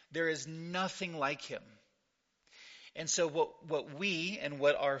 There is nothing like him. And so what we and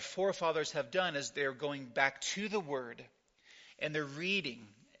what our forefathers have done is they're going back to the Word, and they're reading,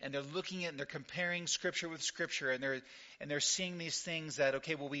 and they're looking at, and they're comparing Scripture with Scripture, and they're seeing these things that,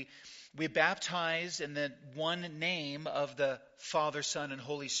 okay, well, we baptize in the one name of the Father, Son, and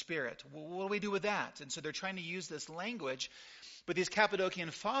Holy Spirit. Well, what do we do with that? And so they're trying to use this language, but these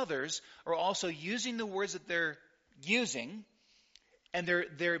Cappadocian fathers are also using the words that they're using, and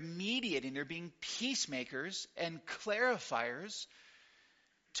they're mediating, they're being peacemakers and clarifiers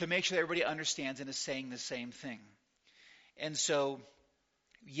to make sure that everybody understands and is saying the same thing. And so,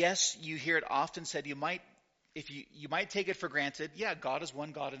 yes, you hear it often said, you might take it for granted, yeah, God is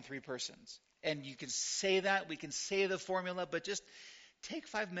one God in three persons. And you can say that, we can say the formula, but just take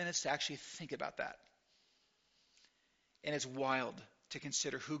 5 minutes to actually think about that. And it's wild to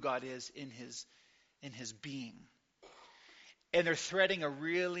consider who God is in his being. And they're threading a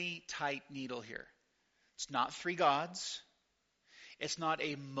really tight needle here. It's not three gods. It's not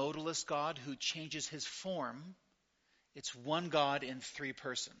a modalist God who changes his form. It's one God in three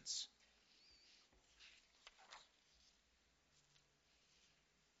persons.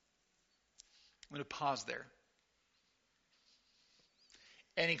 I'm going to pause there.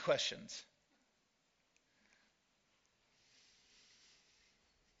 Any questions?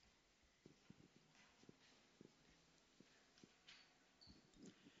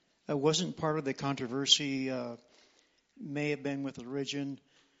 Wasn't part of the controversy, may have been with the origin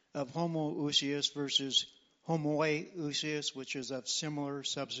of homoousios versus homoousios, which is of similar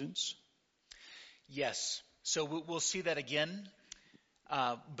substance? Yes. So we'll see that again.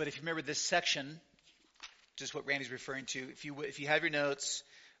 But if you remember this section, just what Randy's referring to, if you have your notes,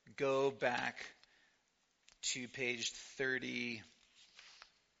 go back to page 30.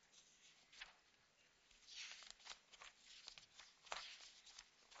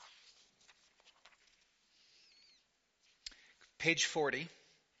 Page 40,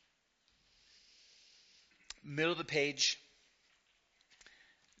 middle of the page,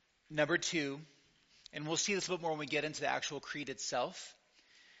 number 2, and we'll see this a little more when we get into the actual creed itself,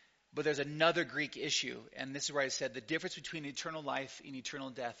 but there's another Greek issue, and this is where I said the difference between eternal life and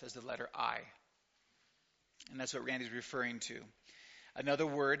eternal death is the letter I, and that's what Randy's referring to. Another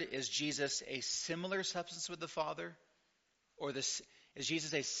word, is Jesus a similar substance with the Father, or is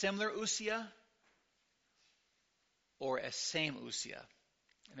Jesus a similar ousia, or a same ousia?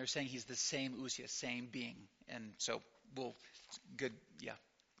 And they're saying he's the same ousia, same being. And so we'll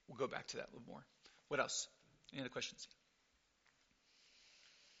go back to that a little more. What else? Any other questions?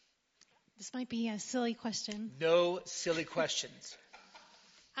 This might be a silly question. No silly questions.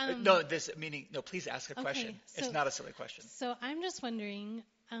 Please ask a question. It's not a silly question. So I'm just wondering,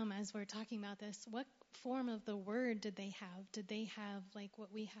 as we're talking about this, what form of the word did they have? Did they have like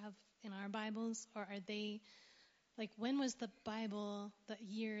what we have in our Bibles, or are they... Like, when was the Bible, the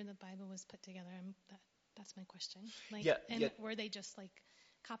year the Bible was put together? That's my question. Were they just like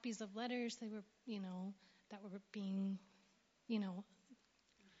copies of letters that were being,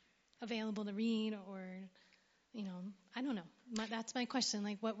 available to read, or, I don't know. That's my question.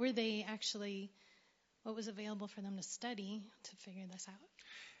 Like, what was available for them to study to figure this out?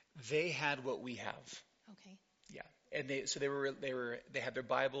 They had what we have. Okay. Yeah. And they had their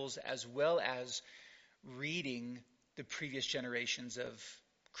Bibles as well as reading the previous generations of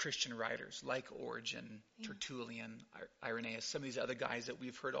Christian writers like Origen, Tertullian, Irenaeus, some of these other guys that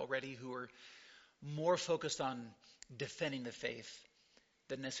we've heard already who are more focused on defending the faith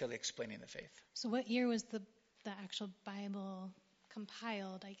than necessarily explaining the faith. So what year was the actual Bible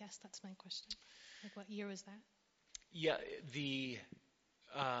compiled? I guess that's my question. Like, what year was that? Yeah,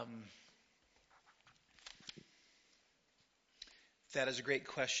 that is a great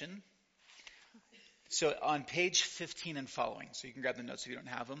question. So on page 15 and following, so you can grab the notes if you don't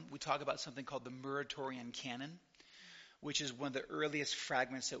have them, we talk about something called the Muratorian Canon, which is one of the earliest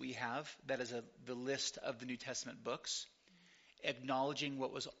fragments that we have. That is the list of the New Testament books, acknowledging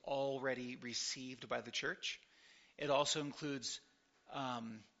what was already received by the church. It also includes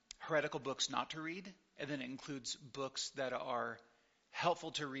heretical books not to read, and then it includes books that are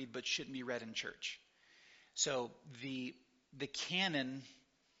helpful to read but shouldn't be read in church. So the canon,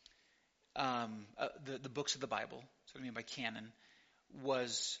 the books of the Bible, that's what I mean by canon,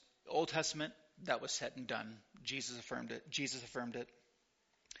 was Old Testament. That was set and done. Jesus affirmed it.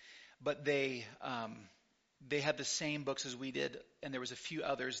 But they had the same books as we did, and there was a few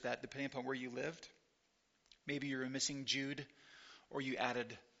others that, depending upon where you lived, maybe you were missing Jude, or you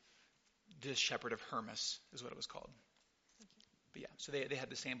added the Shepherd of Hermas, is what it was called. But yeah, so they had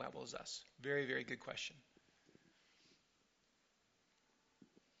the same Bible as us. Very, very good question.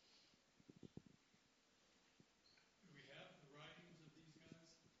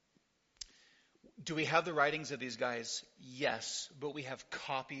 Do we have the writings of these guys? Yes, but we have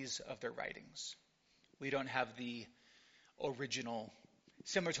copies of their writings. We don't have the original.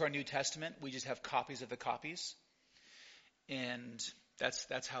 Similar to our New Testament, we just have copies of the copies. And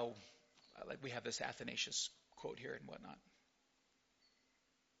that's how, like, we have this Athanasius quote here and whatnot.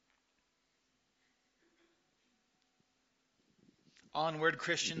 Onward,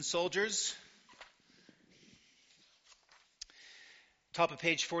 Christian soldiers. Top of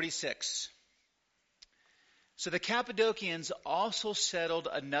page 46. So the Cappadocians also settled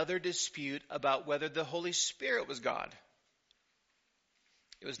another dispute about whether the Holy Spirit was God.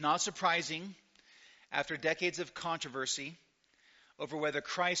 It was not surprising, after decades of controversy over whether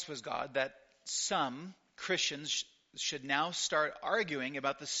Christ was God, that some Christians should now start arguing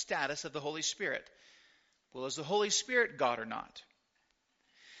about the status of the Holy Spirit. Well, is the Holy Spirit God or not?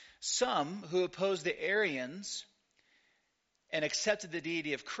 Some who opposed the Arians and accepted the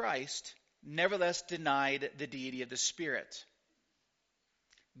deity of Christ nevertheless denied the deity of the Spirit.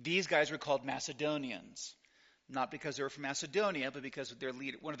 These guys were called Macedonians, not because they were from Macedonia, but because their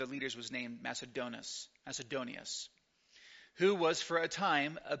one of their leaders was named Macedonius, who was for a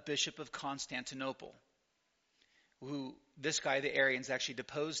time a bishop of Constantinople. This guy, the Arians, actually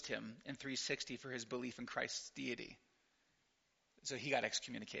deposed him in 360 for his belief in Christ's deity. So he got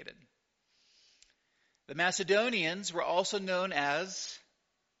excommunicated. The Macedonians were also known as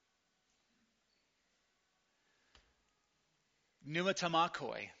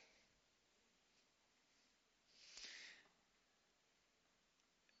pneumatomachoi.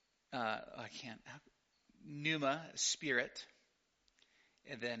 Pneuma, spirit,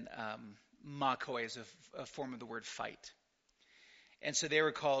 and then machoi is a form of the word fight. And so they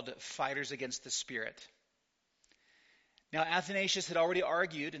were called fighters against the Spirit. Now, Athanasius had already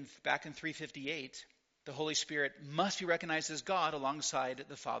argued back in 358, the Holy Spirit must be recognized as God alongside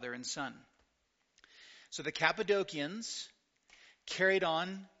the Father and Son. So the Cappadocians carried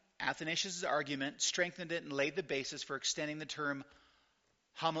on Athanasius' argument, strengthened it, and laid the basis for extending the term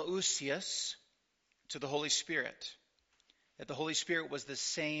homoousios to the Holy Spirit. That the Holy Spirit was the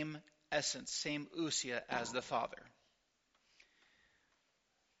same essence, same ousia as the Father.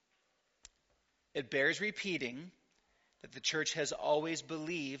 It bears repeating that the church has always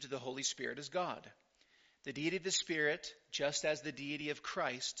believed the Holy Spirit is God. The deity of the Spirit, just as the deity of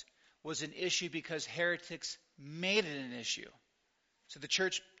Christ, was an issue because heretics made it an issue. So the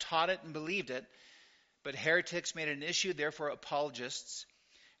church taught it and believed it, but heretics made it an issue, therefore apologists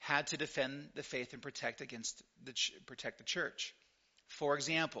had to defend the faith and protect the church. For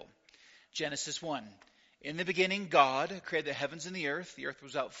example, Genesis 1. In the beginning, God created the heavens and the earth. The earth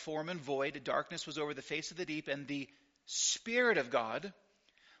was without form and void. Darkness was over the face of the deep, and the Spirit of God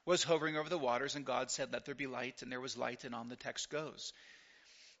was hovering over the waters. And God said, "Let there be light," and there was light, and on the text goes.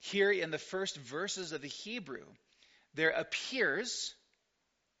 Here in the first verses of the Hebrew, there appears,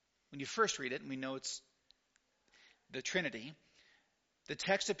 when you first read it, and we know it's the Trinity, the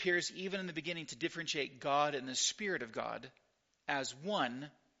text appears even in the beginning to differentiate God and the Spirit of God as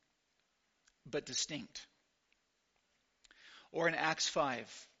one, but distinct. Or in Acts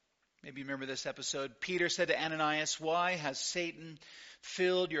 5, Maybe you remember this episode. Peter said to Ananias, "Why has Satan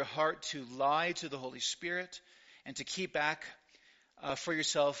filled your heart to lie to the Holy Spirit and to keep back for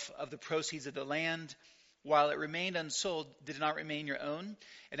yourself of the proceeds of the land? While it remained unsold, did it not remain your own?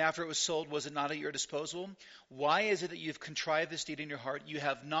 And after it was sold, was it not at your disposal? Why is it that you have contrived this deed in your heart? You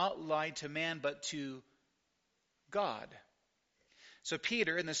have not lied to man, but to God." So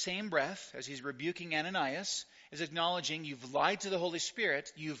Peter, in the same breath, as he's rebuking Ananias, is acknowledging you've lied to the Holy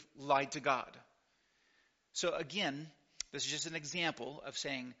Spirit, you've lied to God. So again, this is just an example of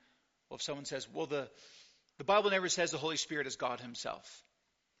saying, well, if someone says, well, the Bible never says the Holy Spirit is God himself.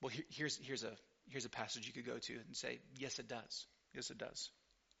 Well, here's a passage you could go to and say, yes, it does. Yes, it does.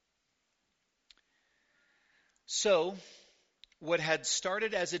 So, what had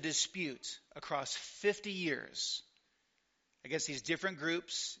started as a dispute across 50 years against these different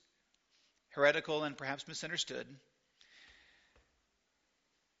groups, heretical and perhaps misunderstood,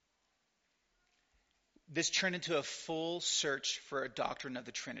 this turned into a full search for a doctrine of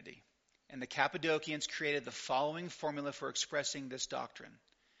the Trinity. And the Cappadocians created the following formula for expressing this doctrine.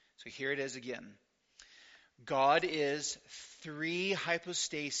 So here it is again. God is three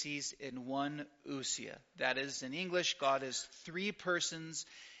hypostases in one ousia. That is, in English, God is three persons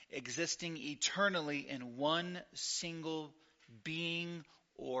existing eternally in one single being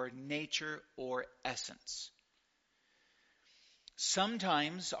or nature or essence.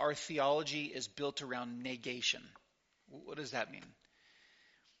 Sometimes our theology is built around negation. What does that mean?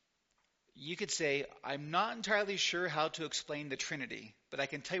 You could say, I'm not entirely sure how to explain the Trinity, but I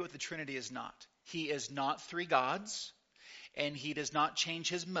can tell you what the Trinity is not. He is not three gods, and he does not change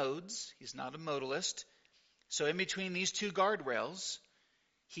his modes. He's not a modalist. So in between these two guardrails,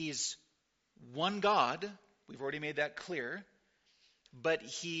 he's one God. We've already made that clear. But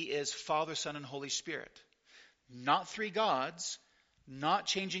he is Father, Son, and Holy Spirit. Not three gods, not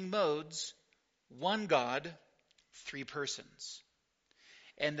changing modes, one God, three persons.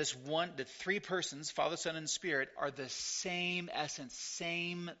 And the three persons, Father, Son, and Spirit, are the same essence,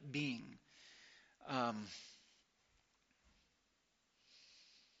 same being.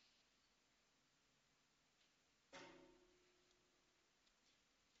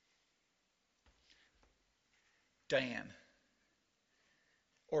 Diane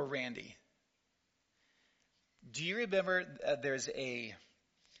or Randy, do you remember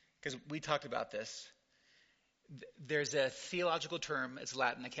because we talked about this, there's a theological term, it's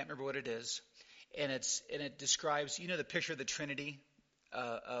Latin, I can't remember what it is, and it describes, the picture of the Trinity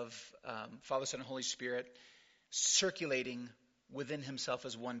of Father, Son, and Holy Spirit circulating within himself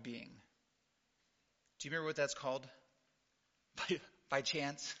as one being. Do you remember what that's called? By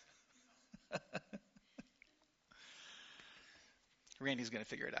chance? Randy's going to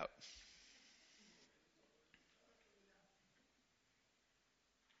figure it out.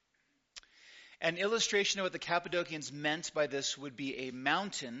 An illustration of what the Cappadocians meant by this would be a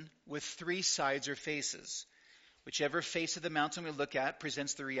mountain with three sides or faces. Whichever face of the mountain we look at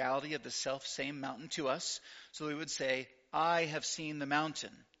presents the reality of the self-same mountain to us. So we would say, I have seen the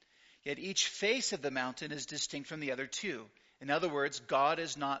mountain. Yet each face of the mountain is distinct from the other two. In other words, God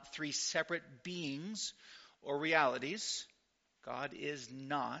is not three separate beings or realities. God is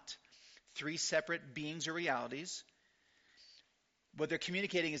not three separate beings or realities. What they're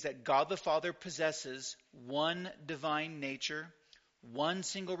communicating is that God the Father possesses one divine nature, one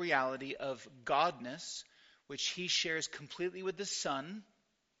single reality of godness, which he shares completely with the Son,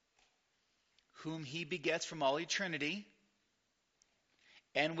 whom he begets from all eternity,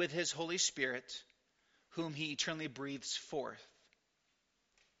 and with his Holy Spirit, whom he eternally breathes forth.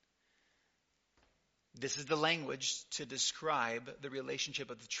 This is the language to describe the relationship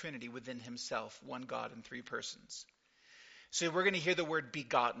of the Trinity within himself, one God in three persons. So we're going to hear the word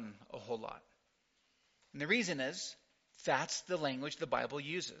begotten a whole lot. And the reason is, that's the language the Bible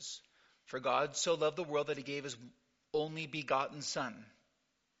uses. For God so loved the world that he gave his only begotten Son.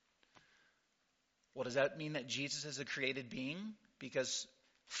 Well, does that mean that Jesus is a created being? Because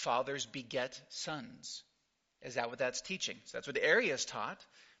fathers beget sons. Is that what that's teaching? So that's what Arius taught,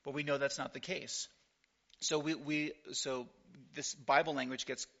 but we know that's not the case. So so this Bible language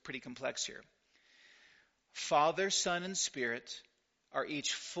gets pretty complex here. Father, Son, and Spirit are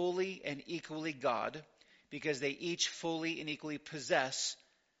each fully and equally God because they each fully and equally possess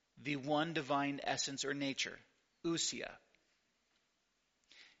the one divine essence or nature, ousia.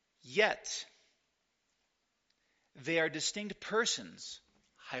 Yet, they are distinct persons,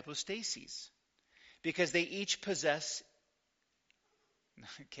 hypostases, because they each possess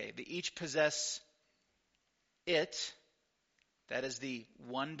it, that is the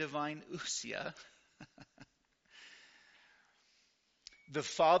one divine ousia, The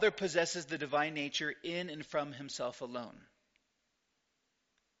Father possesses the divine nature in and from himself alone.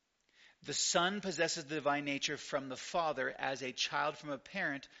 The Son possesses the divine nature from the Father as a child from a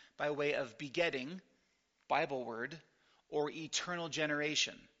parent by way of begetting, Bible word, or eternal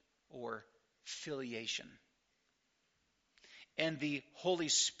generation, or filiation. And the Holy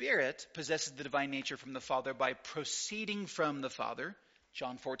Spirit possesses the divine nature from the Father by proceeding from the Father,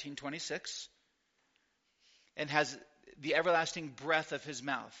 John 14:26, and has the everlasting breath of his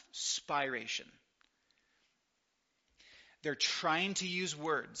mouth, spiration. They're trying to use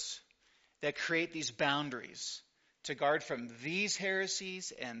words that create these boundaries to guard from these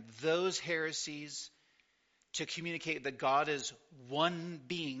heresies and those heresies, to communicate that God is one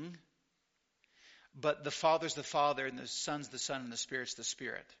being, but the Father's the Father, and the Son's the Son, and the Spirit's the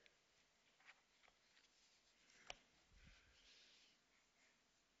Spirit.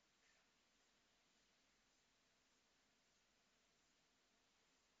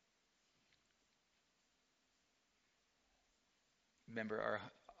 Remember our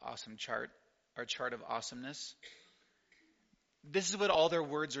awesome chart, our chart of awesomeness? This is what all their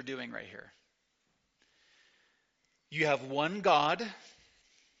words are doing right here. You have one God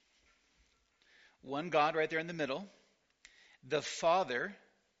right there in the middle. The Father,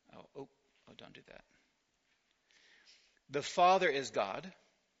 don't do that. The Father is God.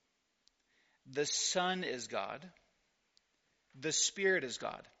 The Son is God. The Spirit is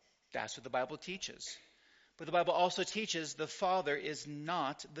God. That's what the Bible teaches. But the Bible also teaches the Father is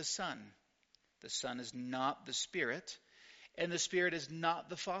not the Son. The Son is not the Spirit. And the Spirit is not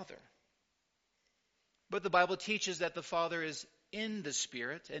the Father. But the Bible teaches that the Father is in the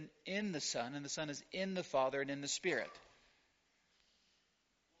Spirit and in the Son, and the Son is in the Father and in the Spirit.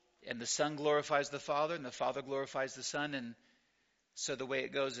 And the Son glorifies the Father, and the Father glorifies the Son, and so the way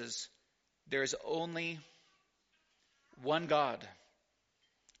it goes is there is only one God.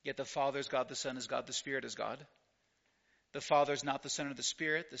 Yet the Father is God, the Son is God, the Spirit is God. The Father is not the Son of the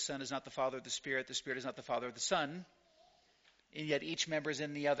Spirit, the Son is not the Father of the Spirit is not the Father of the Son, and yet each member is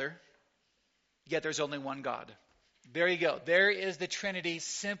in the other. Yet there's only one God. There you go. There is the Trinity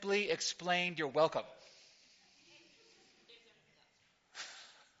simply explained. You're welcome.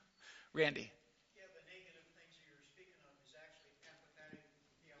 Randy. Yeah, the negative things that you're speaking of is actually emphatic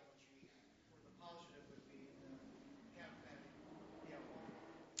theology, where the positive would be the emphatic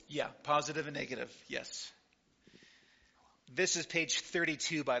theology. Yeah, positive and negative. Yes. This is page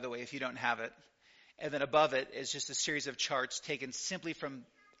 32, by the way, if you don't have it. And then above it is just a series of charts taken simply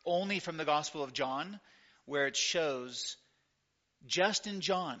only from the Gospel of John, where it shows, just in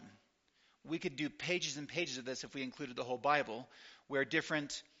John, we could do pages and pages of this if we included the whole Bible, where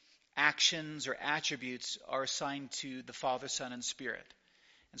different actions or attributes are assigned to the Father, Son, and Spirit.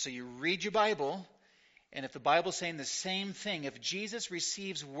 And so you read your Bible, and if the Bible's saying the same thing, if Jesus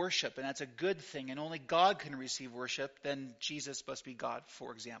receives worship, and that's a good thing, and only God can receive worship, then Jesus must be God,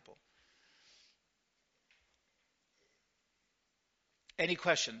 for example. Any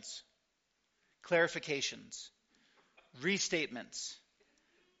questions? Clarifications? Restatements?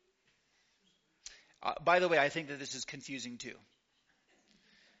 By the way, I think that this is confusing too.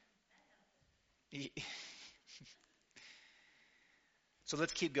 So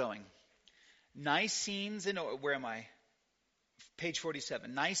let's keep going. Nicenes and, where am I? Page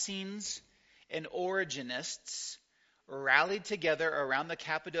 47. Nicenes and Origenists rallied together around the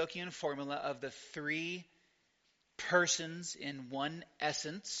Cappadocian formula of the three persons in one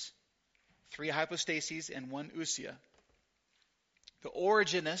essence, three hypostases and one ousia. The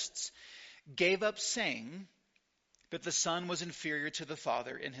Origenists gave up saying that the Son was inferior to the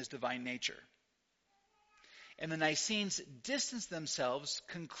Father in his divine nature. And the Nicenes distanced themselves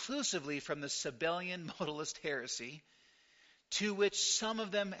conclusively from the Sabellian modalist heresy, to which some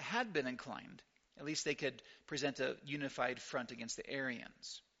of them had been inclined. At least they could present a unified front against the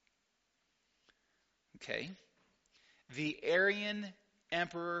Arians. Okay. The Arian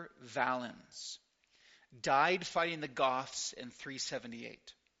Emperor Valens died fighting the Goths in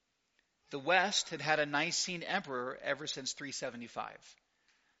 378. The West had had a Nicene emperor ever since 375.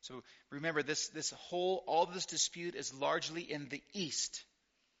 So remember, all this dispute is largely in the East,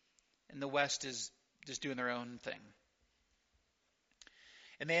 and the West is just doing their own thing.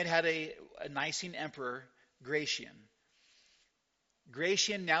 And they had a Nicene emperor, Gratian.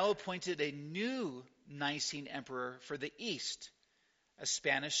 Gratian now appointed a new Nicene emperor for the East, a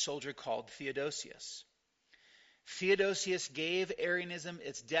Spanish soldier called Theodosius. Theodosius gave Arianism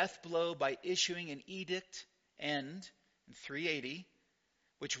its death blow by issuing an edict in 380,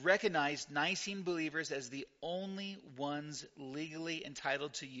 which recognized Nicene believers as the only ones legally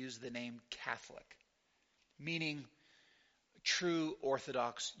entitled to use the name Catholic. Meaning, true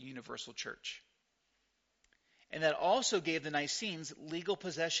Orthodox universal church. And that also gave the Nicenes legal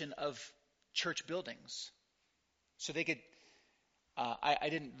possession of church buildings. So they could, I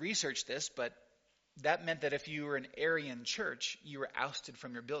didn't research this, but that meant that if you were an Arian church, you were ousted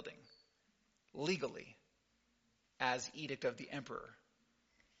from your building legally as edict of the emperor.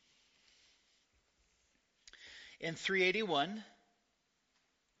 In 381,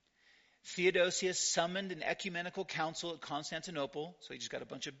 Theodosius summoned an ecumenical council at Constantinople, so he just got a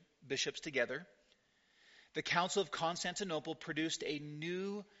bunch of bishops together. The Council of Constantinople produced a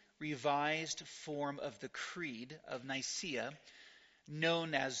new revised form of the Creed of Nicaea,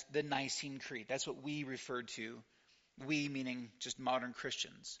 known as the Nicene Creed. That's what we refer to, we meaning just modern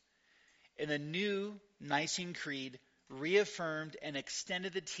Christians. And the new Nicene Creed reaffirmed and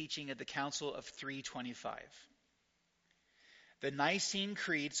extended the teaching of the Council of 325. The Nicene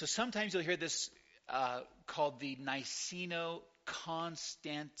Creed, so sometimes you'll hear this called the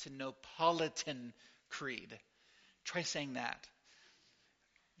Niceno-Constantinopolitan Creed. Try saying that.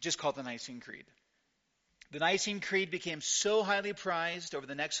 Just call it the Nicene Creed. The Nicene Creed became so highly prized over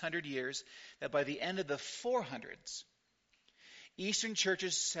the next 100 years that by the end of the 400s, Eastern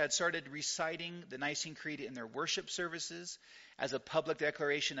churches had started reciting the Nicene Creed in their worship services as a public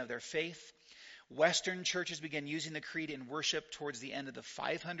declaration of their faith. Western churches began using the creed in worship towards the end of the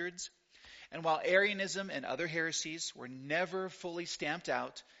 500s. And while Arianism and other heresies were never fully stamped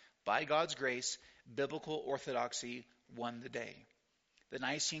out, by God's grace, biblical orthodoxy won the day. The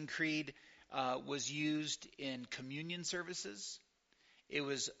Nicene Creed was used in communion services. It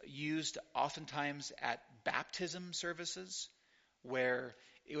was used oftentimes at baptism services, where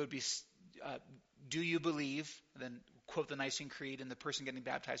it would be, do you believe? Then quote the Nicene Creed, and the person getting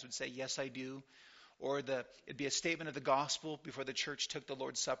baptized would say, yes, I do. Or it'd be a statement of the gospel before the church took the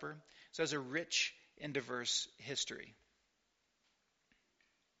Lord's Supper. So it has a rich and diverse history.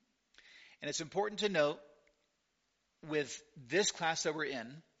 And it's important to note, with this class that we're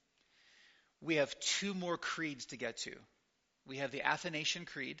in, we have two more creeds to get to. We have the Athanasian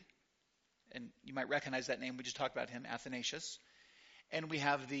Creed, and you might recognize that name. We just talked about him, Athanasius. And we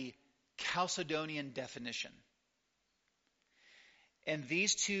have the Chalcedonian definition. And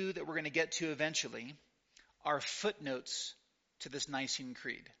these two that we're going to get to eventually are footnotes to this Nicene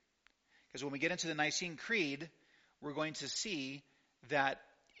Creed. Because when we get into the Nicene Creed, we're going to see that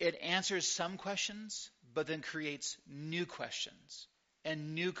it answers some questions, but then creates new questions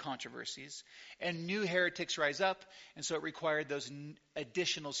and new controversies, and new heretics rise up, and so it required those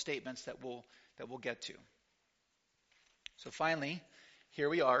additional statements that we'll get to. So finally, here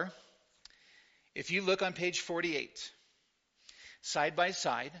we are. If you look on page 48, side by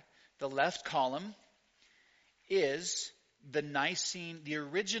side, the left column is the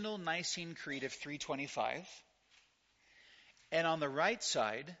original Nicene Creed of 325, and on the right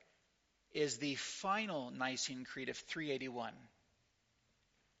side is the final Nicene Creed of 381.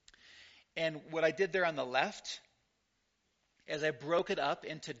 And what I did there on the left is I broke it up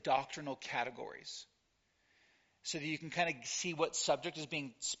into doctrinal categories so that you can kind of see what subject is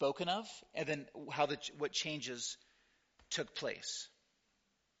being spoken of and then what changes took place.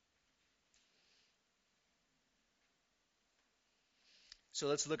 So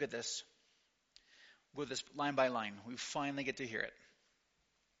let's look at this with this line by line. We finally get to hear it.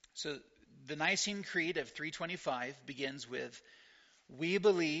 So the Nicene Creed of 325 begins with, "We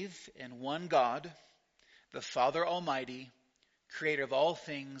believe in one God, the Father Almighty, creator of all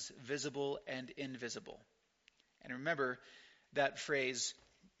things visible and invisible." And remember that phrase,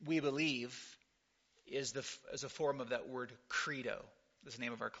 "we believe," is a form of that word credo. That's the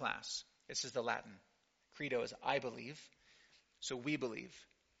name of our class. This is the Latin. Credo is I believe. So we believe.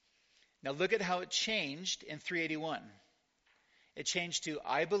 Now look at how it changed in 381. It changed to,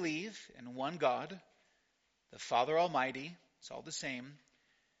 "I believe in one God, the Father Almighty," it's all the same,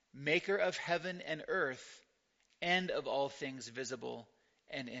 "maker of heaven and earth, and of all things visible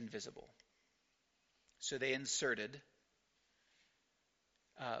and invisible." So they inserted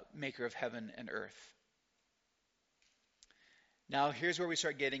maker of heaven and earth. Now here's where we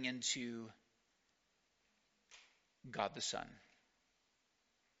start getting into God the Son.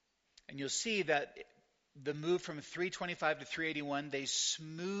 And you'll see that the move from 325 to 381, they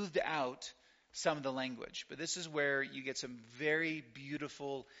smoothed out some of the language. But this is where you get some very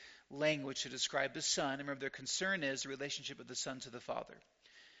beautiful language to describe the Son. And remember, their concern is the relationship of the Son to the Father.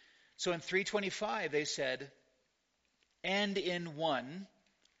 So in 325, they said, "and in one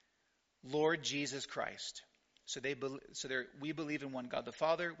Lord Jesus Christ." So we believe in one God the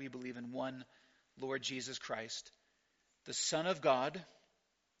Father. We believe in one Lord Jesus Christ, the Son of God,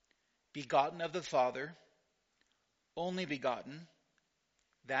 begotten of the Father, only begotten,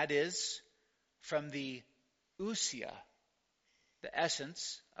 that is, from the ousia, the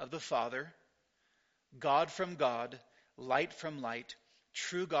essence of the Father, God from God, light from light,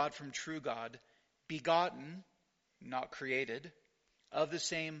 true God from true God, begotten, not created, of the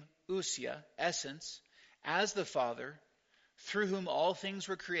same ousia, essence, as the Father, through whom all things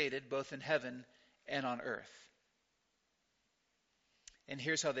were created, both in heaven and on earth. And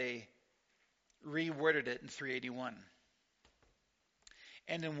here's how they reworded it in 381.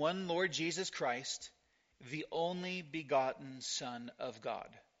 And in one Lord Jesus Christ, the only begotten Son of God,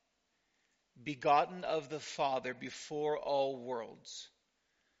 begotten of the Father before all worlds,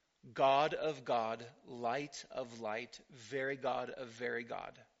 God of God, light of light, very God of very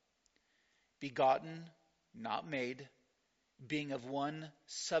God, begotten, not made, being of one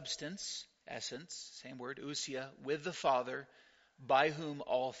substance, essence, same word, ousia, with the Father, by whom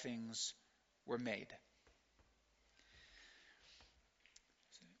all things were made.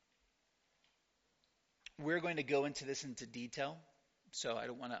 We're going to go into this into detail, so I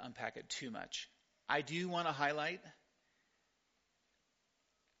don't want to unpack it too much. I do want to highlight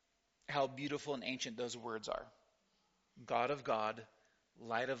how beautiful and ancient those words are. God of God,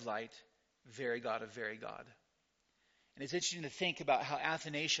 light of light, very God of very God. And it's interesting to think about how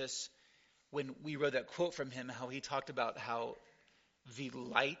Athanasius, when we read that quote from him, how he talked about how the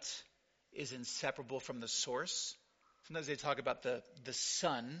light is inseparable from the source. Sometimes they talk about the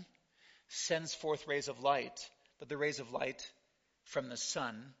sun sends forth rays of light, but the rays of light from the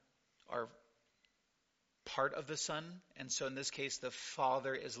sun are part of the sun. And so in this case, the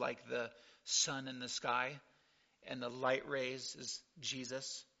Father is like the sun in the sky, and the light rays is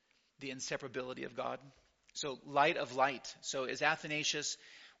Jesus, the inseparability of God. So light of light. So is Athanasius,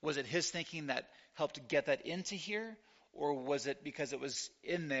 was it his thinking that helped get that into here? Or was it because it was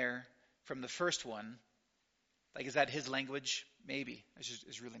in there from the first one? Like, is that his language? Maybe.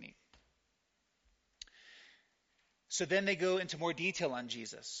 It's really neat. So then they go into more detail on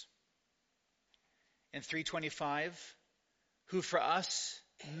Jesus. In 325, who for us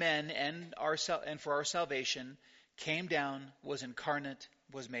men and for our salvation came down, was incarnate,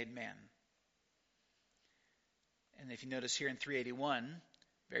 was made man. And if you notice here in 381,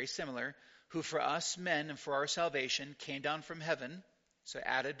 very similar, who for us men and for our salvation came down from heaven, so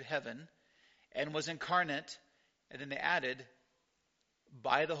added heaven, and was incarnate, and then they added,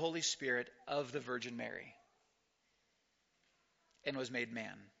 by the Holy Spirit of the Virgin Mary, and was made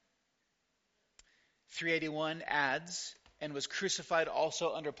man. 381 adds, and was crucified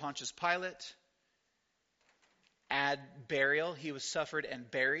also under Pontius Pilate. Add burial, he was suffered and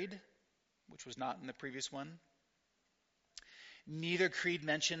buried, which was not in the previous one. Neither creed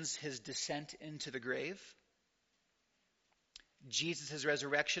mentions his descent into the grave. Jesus'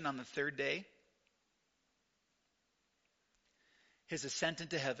 resurrection on the third day. His ascent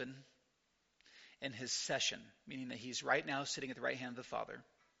into heaven. And his session, meaning that he's right now sitting at the right hand of the Father.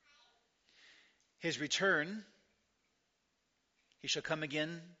 His return, he shall come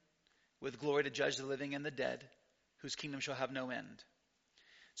again with glory to judge the living and the dead, whose kingdom shall have no end.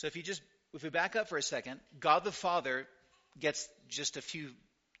 So if we back up for a second, God the Father gets just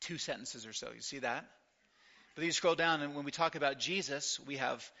two sentences or so. You see that? But then you scroll down, and when we talk about Jesus, we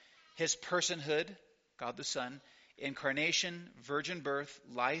have his personhood, God the Son, incarnation, virgin birth,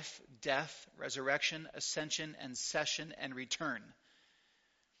 life, death, resurrection, ascension, and session, and return.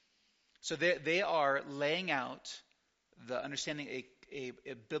 So they are laying out the understanding, a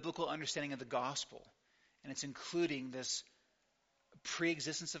biblical understanding of the gospel. And it's including this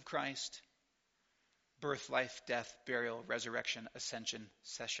pre-existence of Christ, birth, life, death, burial, resurrection, ascension,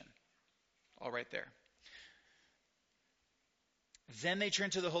 session. All right there. Then they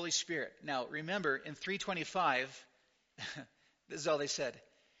turn to the Holy Spirit. Now, remember, in 325, this is all they said.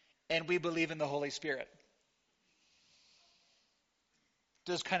 And we believe in the Holy Spirit.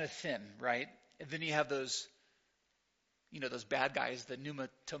 It was kind of thin, right? And then you have those bad guys, the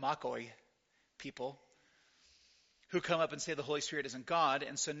pneumatomachoi people, who come up and say the Holy Spirit isn't God.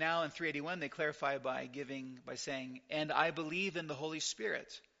 And so now in 381, they clarify by saying, and I believe in the Holy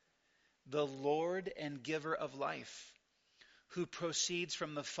Spirit, the Lord and giver of life, who proceeds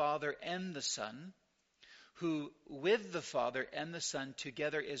from the Father and the Son, who with the Father and the Son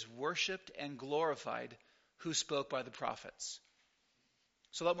together is worshipped and glorified, who spoke by the prophets.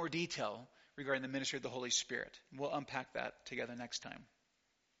 So a lot more detail regarding the ministry of the Holy Spirit. We'll unpack that together next time.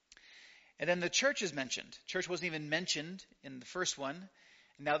 And then the church is mentioned. Church wasn't even mentioned in the first one.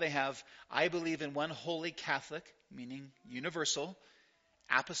 And now they have, I believe in one holy Catholic, meaning universal,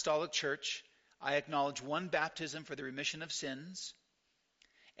 apostolic church. I acknowledge one baptism for the remission of sins.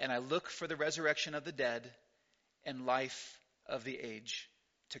 And I look for the resurrection of the dead and life of the age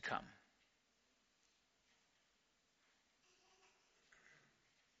to come.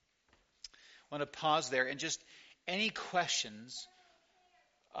 I want to pause there and just any questions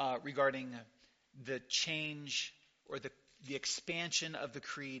regarding the change or the expansion of the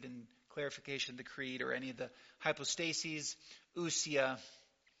creed and clarification of the creed or any of the hypostases, ousia.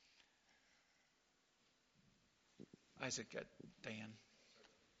 Isaac, Diane.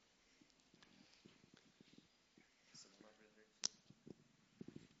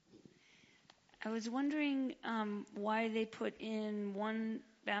 I was wondering why they put in one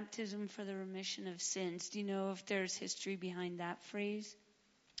baptism for the remission of sins. Do you know if there's history behind that phrase?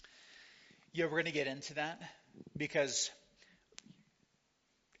 Yeah, we're going to get into that because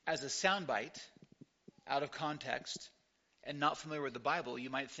as a soundbite, out of context, and not familiar with the Bible, you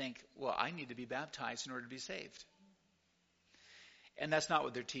might think, well, I need to be baptized in order to be saved. And that's not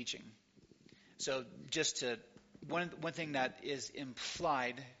what they're teaching. So one thing that is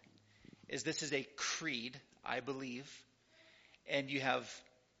implied is this is a creed, I believe, and you have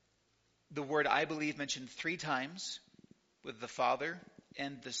the word I believe mentioned 3 times with the Father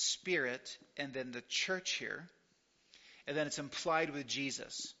and the Spirit and then the church here, and then it's implied with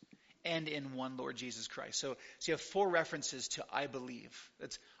Jesus and in one Lord Jesus Christ. So you have 4 references to I believe.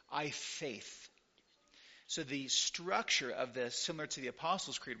 That's I faith. So the structure of this, similar to the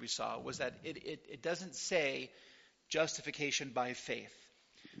Apostles' Creed we saw, was that it doesn't say justification by faith.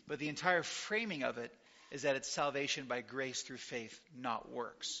 But the entire framing of it is that it's salvation by grace through faith, not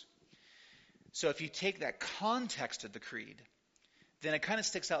works. So if you take that context of the creed, then it kind of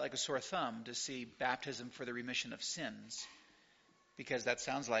sticks out like a sore thumb to see baptism for the remission of sins, because that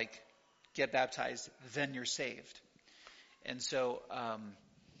sounds like get baptized, then you're saved. And so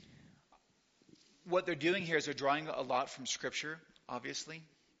what they're doing here is they're drawing a lot from Scripture, obviously.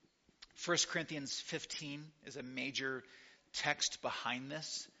 1 Corinthians 15 is a major text behind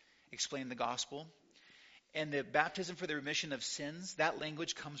this, explaining the gospel. And the baptism for the remission of sins, that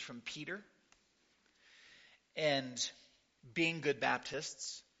language comes from Peter. And being good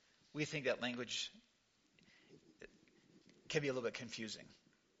Baptists, we think that language can be a little bit confusing.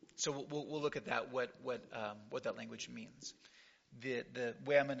 So we'll look at that, what that language means. The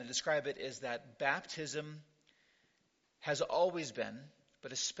way I'm going to describe it is that baptism has always been,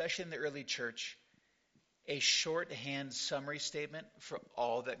 but especially in the early church, a shorthand summary statement for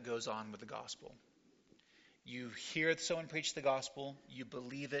all that goes on with the gospel. You hear someone preach the gospel, you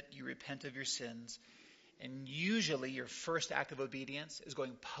believe it, you repent of your sins, and usually your first act of obedience is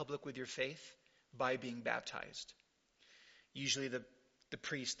going public with your faith by being baptized. Usually the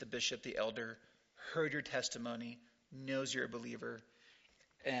priest, the bishop, the elder heard your testimony, knows you're a believer,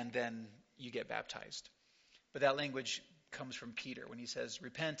 and then you get baptized. But that language comes from Peter when he says,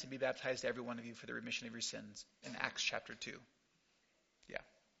 repent and be baptized, every one of you, for the remission of your sins, in Acts chapter 2. Yeah.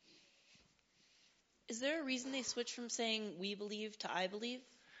 Is there a reason they switched from saying we believe to I believe?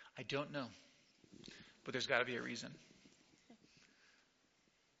 I don't know. But there's got to be a reason.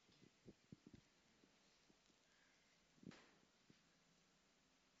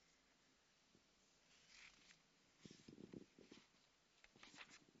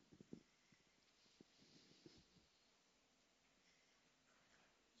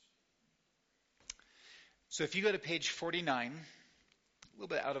 So if you go to page 49, a little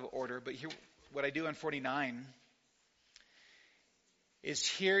bit out of order, but here, what I do on 49 is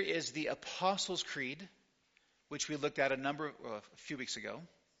here is the Apostles' Creed, which we looked at a few weeks ago,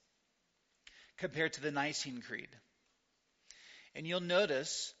 compared to the Nicene Creed. And you'll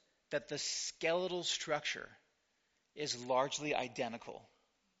notice that the skeletal structure is largely identical.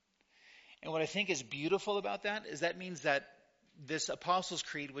 And what I think is beautiful about that is that means that this Apostles'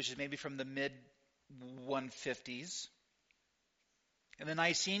 Creed, which is maybe from the mid-150s, and the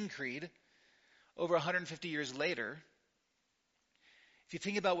Nicene Creed, over 150 years later, if you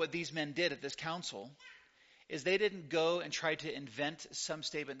think about what these men did at this council, is they didn't go and try to invent some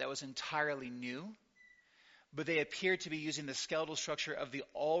statement that was entirely new, but they appeared to be using the skeletal structure of the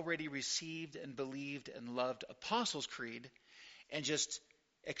already received and believed and loved Apostles' Creed and just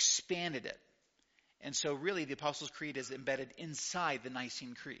expanded it. And so really the Apostles' Creed is embedded inside the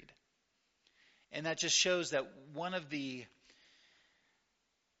Nicene Creed. And that just shows that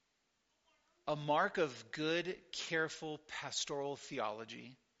a mark of good, careful pastoral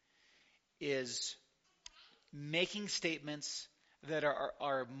theology is making statements that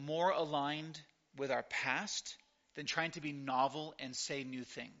are more aligned with our past than trying to be novel and say new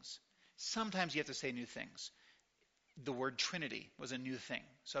things. Sometimes you have to say new things. The word Trinity was a new thing.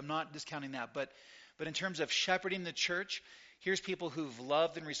 So I'm not discounting that. But in terms of shepherding the church, Here's people who've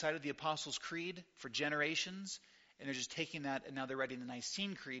loved and recited the Apostles' Creed for generations, and they're just taking that, and now they're writing the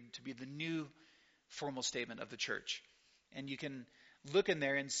Nicene Creed to be the new formal statement of the church. And you can look in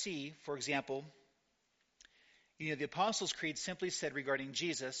there and see, for example, the Apostles' Creed simply said regarding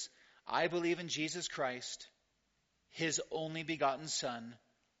Jesus, I believe in Jesus Christ, his only begotten Son,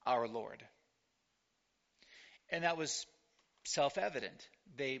 our Lord. And that was self-evident.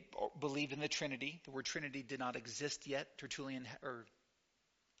 They believed in the Trinity. The word Trinity did not exist yet. Tertullian, or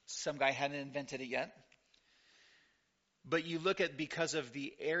some guy hadn't invented it yet. But you look at, because of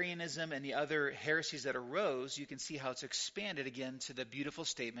the Arianism and the other heresies that arose, you can see how it's expanded again to the beautiful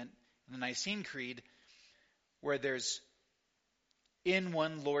statement in the Nicene Creed, where there's in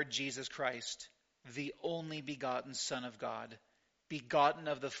one Lord Jesus Christ, the only begotten Son of God, begotten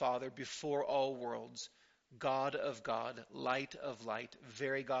of the Father before all worlds, God of God, light of light,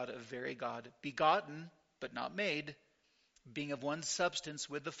 very God of very God, begotten but not made, being of one substance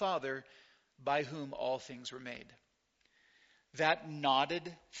with the Father, by whom all things were made. That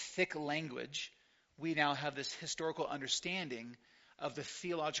knotted, thick language, we now have this historical understanding of the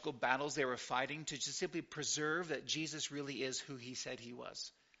theological battles they were fighting to just simply preserve that Jesus really is who he said he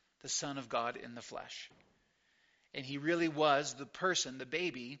was, the Son of God in the flesh. And he really was the person, the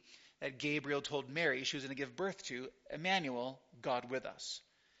baby, that Gabriel told Mary she was going to give birth to, Emmanuel, God with us,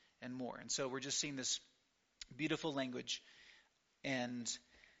 and more. And so we're just seeing this beautiful language, and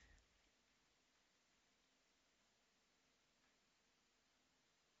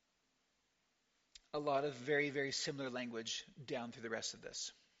a lot of very, very similar language down through the rest of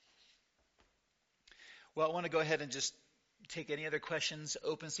this. Well, I want to go ahead and just take any other questions,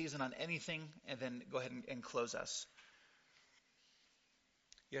 open season on anything, and then go ahead and close us.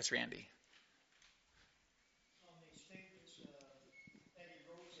 Yes, Randy. On the statements that he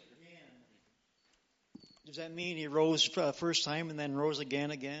rose again, does that mean he rose first time and then rose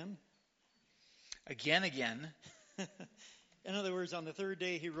again? Again. In other words, on the third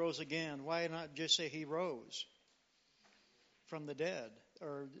day he rose again. Why not just say he rose from the dead?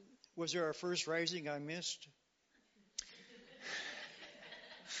 Or was there a first rising I missed?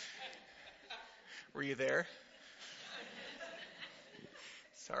 Were you there?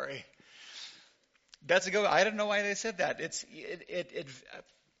 Sorry. That's a go. I don't know why they said that.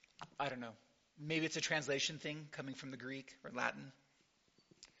 I don't know. Maybe it's a translation thing coming from the Greek or Latin.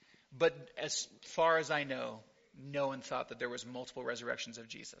 But as far as I know, no one thought that there was multiple resurrections of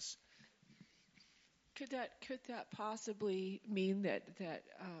Jesus. Could that possibly mean that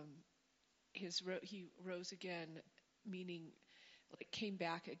he rose again, meaning like came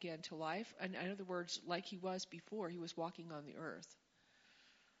back again to life? In other words, like he was before, he was walking on the earth.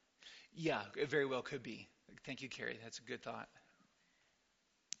 Yeah, it very well could be. Thank you, Carrie. That's a good thought.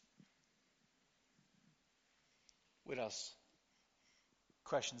 What else?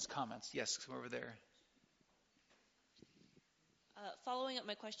 Questions, comments? Yes, come over there. Following up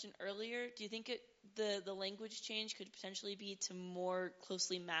my question earlier, do you think the language change could potentially be to more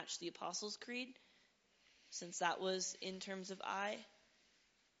closely match the Apostles' Creed, since that was in terms of I?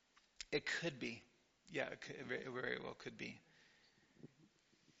 It could be. Yeah, it very well could be.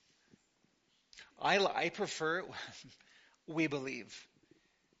 I prefer, we believe.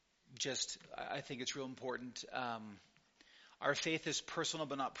 I think it's real important. Our faith is personal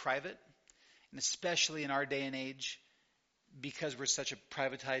but not private, and especially in our day and age, because we're such a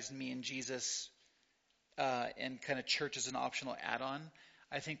privatized me and Jesus, and kind of church is an optional add-on.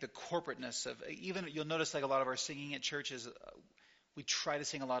 I think the corporateness of, even you'll notice like a lot of our singing at church is, we try to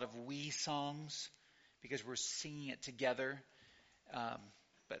sing a lot of we songs because we're singing it together,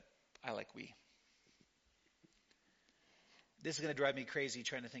 but I like we. This is going to drive me crazy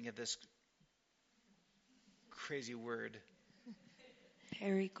trying to think of this crazy word.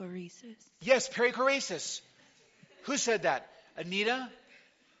 Perichoresis. Yes, perichoresis. Who said that? Anita?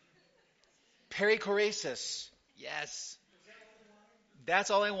 Perichoresis. Yes. That's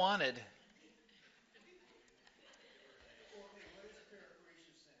all I wanted.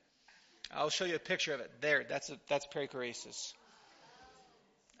 I'll show you a picture of it. There, that's perichoresis.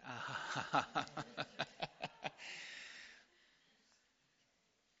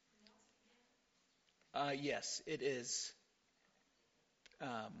 Yes, it is.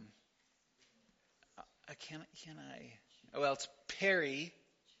 Can I? Well, it's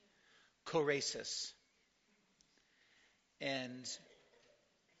perichoresis. And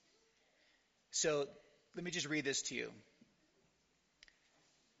so let me just read this to you.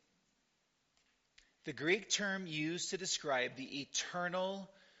 The Greek term used to describe the eternal,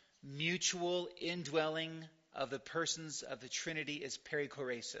 mutual indwelling of the persons of the Trinity is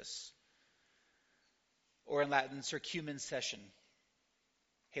perichoresis, or in Latin, circumcision.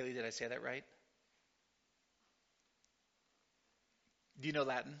 Haley, did I say that right? Do you know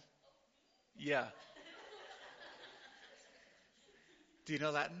Latin? Yeah. Do you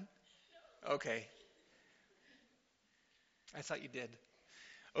know Latin? Okay. I thought you did.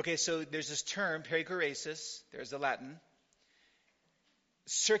 Okay, so there's this term, perichoresis. There's the Latin.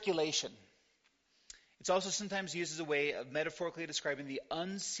 Circulation. It's also sometimes used as a way of metaphorically describing the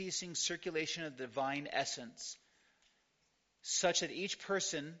unceasing circulation of the divine essence, such that each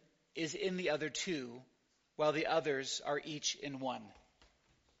person is in the other two, while the others are each in one.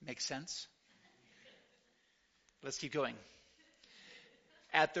 Make sense? Let's keep going.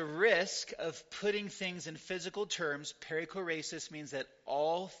 At the risk of putting things in physical terms, perichoresis means that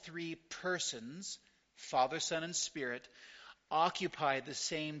all three persons, Father, Son, and Spirit, occupy the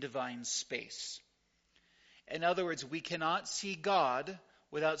same divine space. In other words, we cannot see God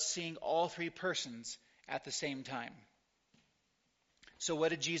without seeing all three persons at the same time. So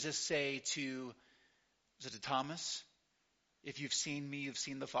what did Jesus say to Thomas? If you've seen me, you've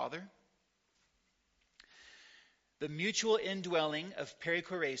seen the Father. The mutual indwelling of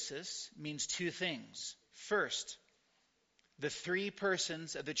perichoresis means two things. First, the three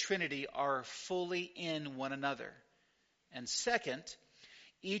persons of the Trinity are fully in one another. And second,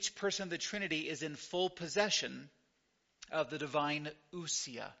 each person of the Trinity is in full possession of the divine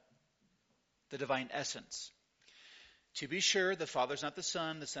ousia, the divine essence. To be sure, the Father is not the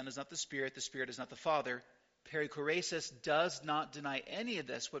Son is not the Spirit is not the Father. Perichoresis does not deny any of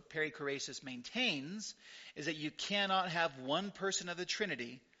this. What perichoresis maintains is that you cannot have one person of the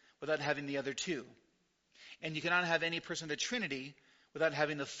Trinity without having the other two. And you cannot have any person of the Trinity without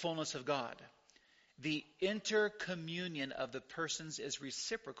having the fullness of God. The intercommunion of the persons is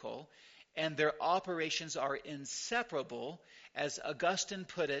reciprocal, and their operations are inseparable. As Augustine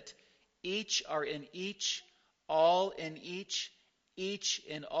put it, each are in each, all in each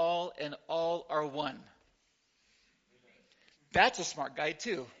in all, and all are one. That's a smart guy,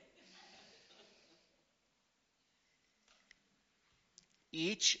 too.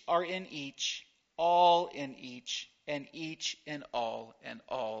 Each are in each, all in each, and each in all, and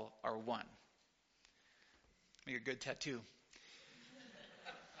all are one. Make a good tattoo.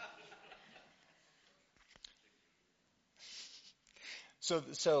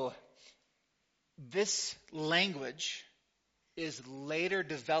 So this language is later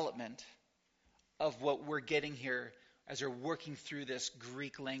development of what we're getting here as we're working through this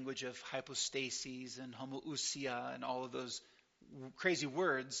Greek language of hypostases and homoousia and all of those crazy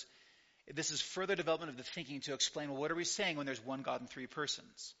words. This is further development of the thinking to explain, well, what are we saying when there's one God in three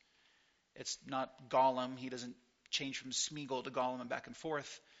persons? It's not Gollum. He doesn't change from Smeagol to Gollum and back and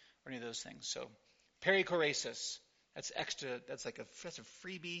forth or any of those things. So perichoresis, that's extra. That's a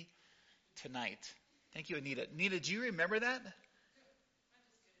freebie tonight. Thank you, Anita. Anita, do you remember that?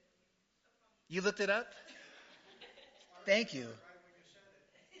 You looked it up? Thank you.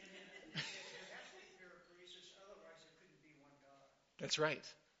 That's right.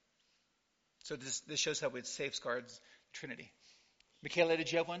 So this shows how it safeguards Trinity. Michaela,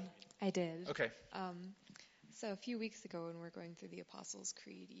 did you have one? I did. Okay. So a few weeks ago when we were going through the Apostles'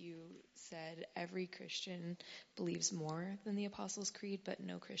 Creed, you said every Christian believes more than the Apostles' Creed, but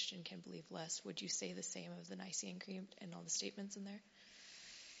no Christian can believe less. Would you say the same of the Nicene Creed and all the statements in there?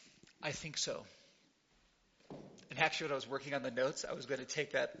 I think so. And actually, when I was working on the notes, I was going to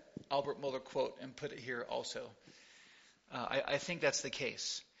take that Albert Muller quote and put it here also. I think that's the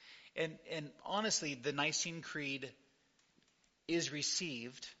case. And honestly, the Nicene Creed is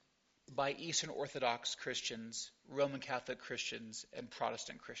received by Eastern Orthodox Christians, Roman Catholic Christians, and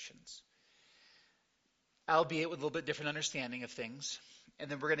Protestant Christians, albeit with a little bit different understanding of things.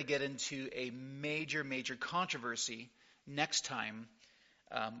 And then we're going to get into a major, major controversy next time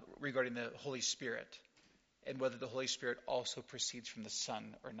regarding the Holy Spirit and whether the Holy Spirit also proceeds from the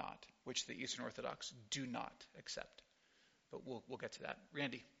Son or not, which the Eastern Orthodox do not accept. But we'll get to that.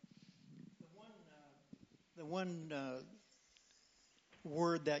 Randy. The one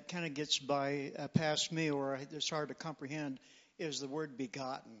word that kind of gets past me, or it's hard to comprehend, is the word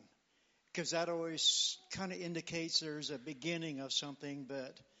begotten. Because that always kind of indicates there's a beginning of something,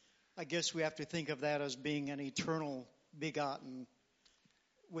 but I guess we have to think of that as being an eternal begotten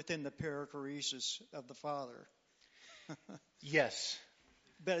within the perichoresis of the Father. Yes.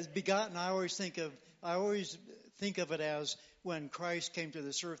 But as begotten, I always think of it as when Christ came to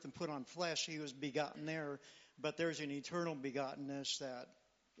this earth and put on flesh, he was begotten there. But there's an eternal begottenness that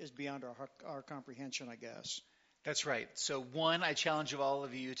is beyond our comprehension, I guess. That's right. So one, I challenge all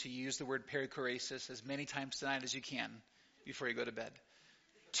of you to use the word perichoresis as many times tonight as you can before you go to bed.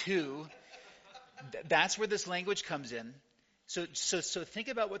 Two, That's where this language comes in. So think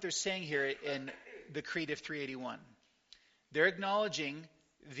about what they're saying here in the Creed of 381. They're acknowledging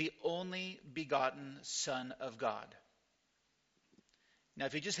the only begotten Son of God. Now,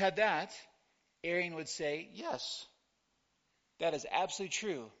 if you just had that, Arian would say, yes, that is absolutely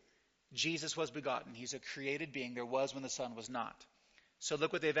true. Jesus was begotten. He's a created being. There was when the Son was not. So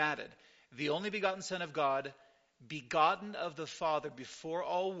look what they've added. The only begotten Son of God, begotten of the Father before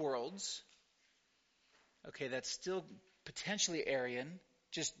all worlds. Okay, that's still potentially Arian.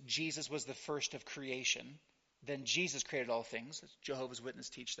 Just Jesus was the first of creation. Then Jesus created all things. Jehovah's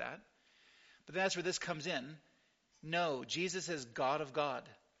Witnesses teach that. But that's where this comes in. No, Jesus is God of God,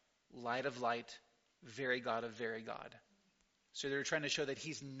 light of light, very God of very God. So they're trying to show that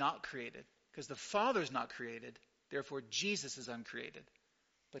he's not created, because the Father's not created, therefore Jesus is uncreated,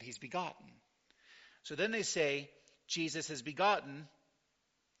 but he's begotten. So then they say Jesus is begotten,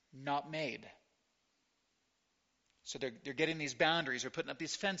 not made. So they're getting these boundaries, they're putting up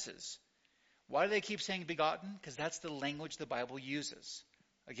these fences. Why do they keep saying begotten? Because that's the language the Bible uses.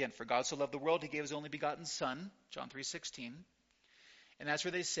 Again, for God so loved the world, he gave his only begotten Son, John 3:16. And that's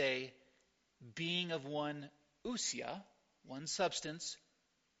where they say, being of one ousia, one substance,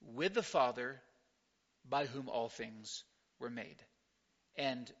 with the Father, by whom all things were made.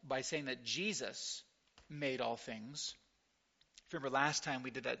 And by saying that Jesus made all things, if you remember last time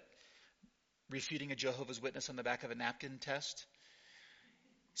we did that refuting a Jehovah's Witness on the back of a napkin test.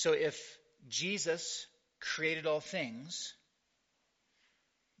 So if Jesus created all things,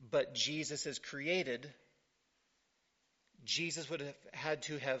 but Jesus is created, Jesus would have had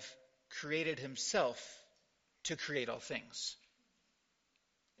to have created himself to create all things.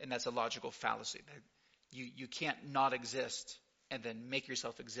 And that's a logical fallacy. You can't not exist and then make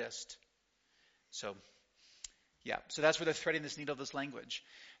yourself exist. So, yeah. So that's where they're threading this needle of this language.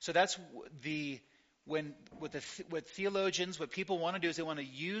 So that's what theologians, what people want to do is they want to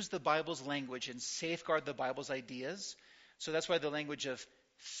use the Bible's language and safeguard the Bible's ideas. So that's why the language of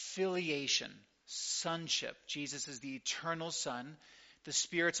filiation, sonship. Jesus is the eternal Son. The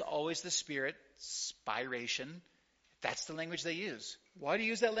Spirit's always the Spirit, spiration. That's the language they use. Why do you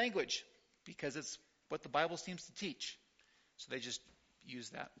use that language? Because it's what the Bible seems to teach. So they just use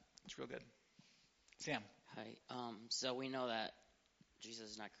that. It's real good. Sam. Hi. So we know that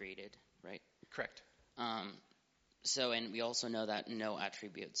Jesus is not created, right? Correct. And we also know that no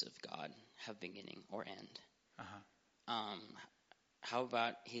attributes of God have beginning or end. Uh-huh. How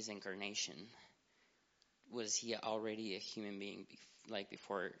about his incarnation? Was he already a human being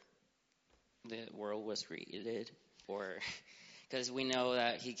before the world was created? Or because we know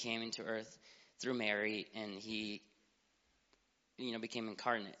that he came into earth through Mary and he became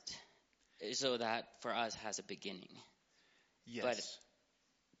incarnate. So that for us has a beginning. Yes. But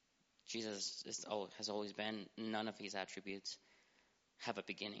Jesus has always been, none of his attributes have a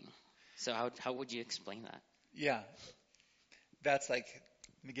beginning. So how would you explain that? Yeah. That's like,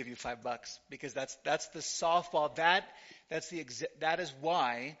 let me give you $5 because that's the softball. That is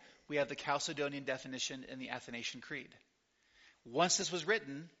why we have the Chalcedonian definition in the Athanasian Creed. Once this was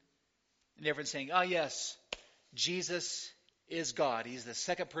written, and everyone's saying, oh yes, Jesus is God. He's the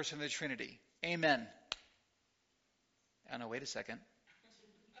second person of the Trinity. Amen. Oh no, wait a second.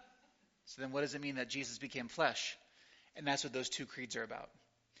 So then what does it mean that Jesus became flesh? And that's what those two creeds are about.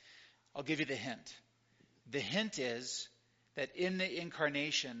 I'll give you the hint. The hint is that in the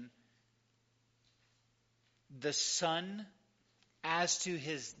incarnation, the Son, as to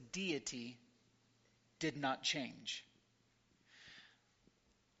his deity, did not change.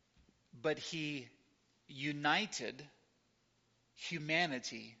 But he united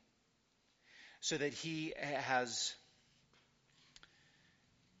humanity so that he has,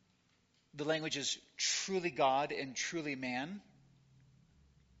 the language is truly God and truly man,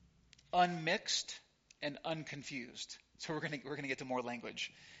 unmixed and unconfused. So we're going to get to more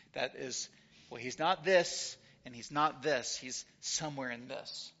language. That is, well, he's not this and he's not this. He's somewhere in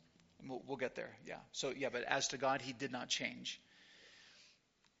this. And we'll get there. Yeah. So yeah, but as to God, he did not change.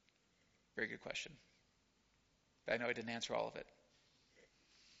 Very good question. But I know I didn't answer all of it.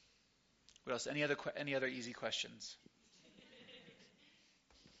 What else? Any other easy questions?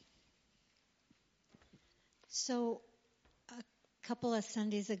 So a couple of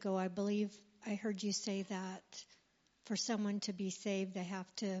Sundays ago, I believe I heard you say that for someone to be saved, they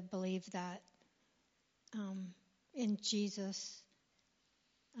have to believe that in Jesus,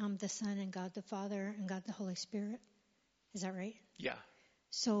 the Son and God the Father and God the Holy Spirit. Is that right? Yeah.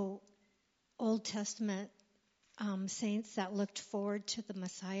 So Old Testament saints that looked forward to the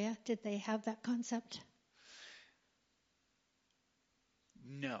Messiah, did they have that concept?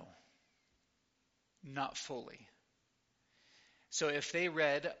 No. not fully. So if they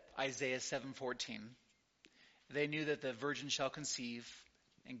read Isaiah 7:14, they knew that the virgin shall conceive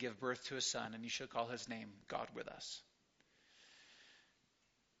and give birth to a son, and you shall call his name God with us.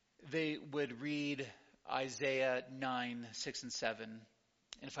 They would read Isaiah 9:6 and 7,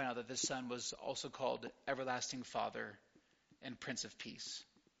 and find out that this son was also called Everlasting Father and Prince of Peace.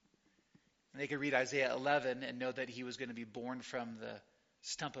 And they could read Isaiah 11 and know that he was going to be born from the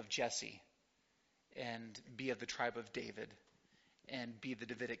stump of Jesse and be of the tribe of David and be the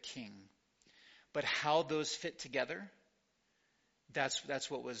Davidic king. But how those fit together, that's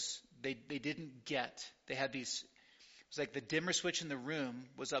what was, they didn't get. They had these, it was like the dimmer switch in the room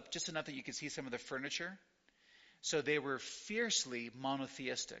was up just enough that you could see some of the furniture. So they were fiercely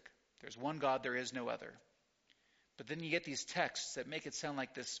monotheistic. There's one God, there is no other. But then you get these texts that make it sound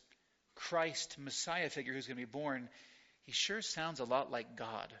like this Christ Messiah figure who's going to be born. He sure sounds a lot like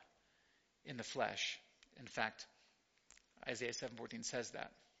God in the flesh. In fact, Isaiah 7:14 says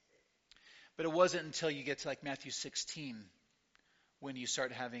that. But it wasn't until you get to like Matthew 16 when you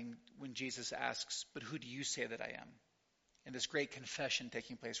start having, when Jesus asks, but who do you say that I am? And this great confession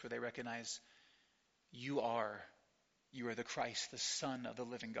taking place where they recognize you are the Christ, the Son of the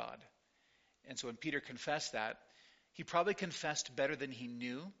living God. And so when Peter confessed that, he probably confessed better than he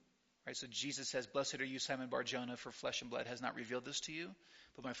knew. Right? So Jesus says, blessed are you, Simon Bar-Jonah, for flesh and blood has not revealed this to you,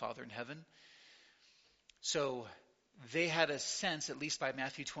 but my Father in heaven. So they had a sense, at least by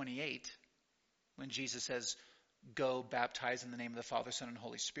Matthew 28, when Jesus says, go baptize in the name of the Father, Son, and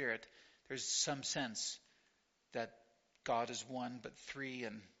Holy Spirit, there's some sense that God is one but three,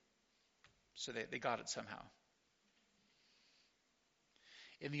 and so they got it somehow.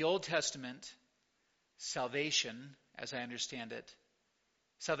 In the Old Testament, salvation, as I understand it,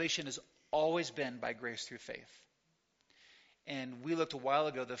 salvation has always been by grace through faith. And we looked a while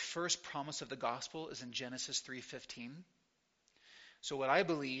ago, the first promise of the gospel is in Genesis 3:15. So what I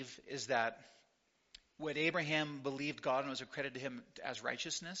believe is that when Abraham believed God and was accredited to him as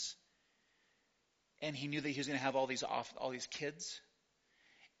righteousness, and he knew that he was going to have all these kids,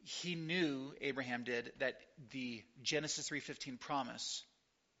 he knew, Abraham did, that the Genesis 3:15 promise,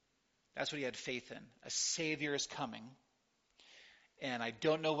 that's what he had faith in. A Savior is coming, and I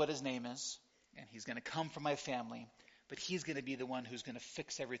don't know what his name is, and he's going to come from my family, but he's going to be the one who's going to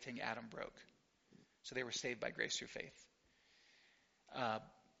fix everything Adam broke. So they were saved by grace through faith.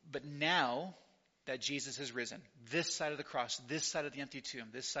 But now that Jesus has risen, this side of the cross, this side of the empty tomb,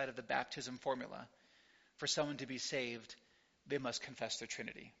 this side of the baptism formula, for someone to be saved, they must confess their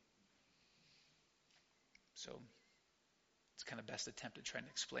Trinity. So it's kind of best attempt at trying to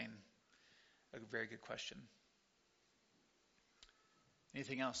explain a very good question.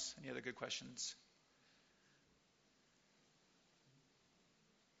 Anything else? Any other good questions?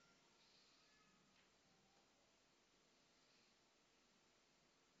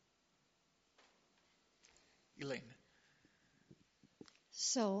 Elaine.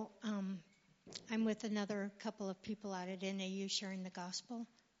 So I'm with another couple of people out at NAU sharing the gospel,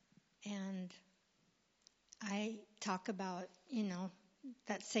 and I talk about,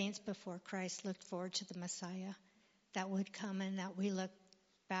 that saints before Christ looked forward to the Messiah that would come, and that we look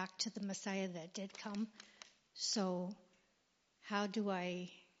back to the Messiah that did come. So how do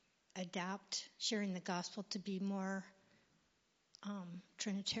I adapt sharing the gospel to be more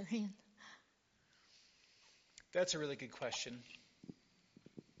Trinitarian? That's a really good question.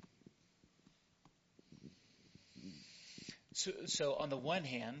 So on the one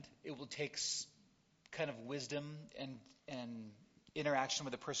hand, it will take kind of wisdom and interaction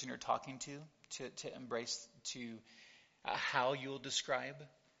with the person you're talking to embrace how you'll describe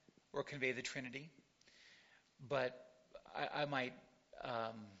or convey the Trinity. But I might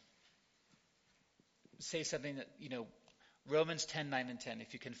say something that, Romans 10:9 and 10.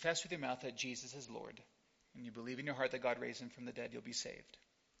 If you confess with your mouth that Jesus is Lord, and you believe in your heart that God raised him from the dead, you'll be saved.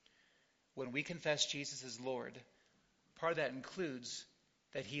 When we confess Jesus as Lord, part of that includes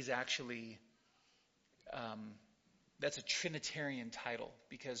that he's actually, that's a Trinitarian title,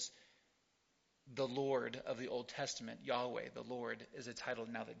 because the Lord of the Old Testament, Yahweh, the Lord, is a title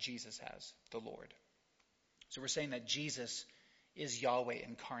now that Jesus has, the Lord. So we're saying that Jesus is Yahweh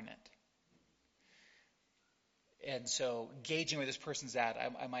incarnate. And so gauging where this person's at,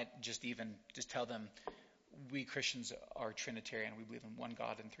 I might just tell them, we Christians are Trinitarian. We believe in one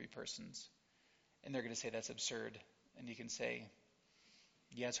God in three persons. And they're going to say that's absurd. And you can say,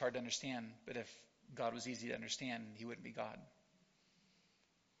 yeah, it's hard to understand, but if God was easy to understand, he wouldn't be God.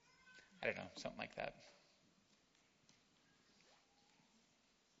 I don't know, something like that.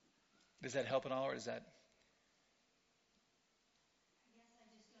 Does that help at all, or does that?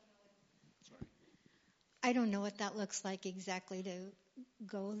 I don't know what that looks like exactly to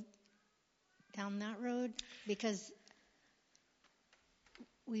go down that road, because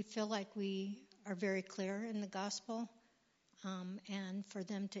we feel like we are very clear in the gospel, and for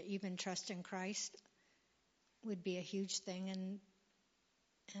them to even trust in Christ would be a huge thing.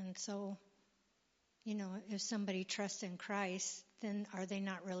 And so, if somebody trusts in Christ, then are they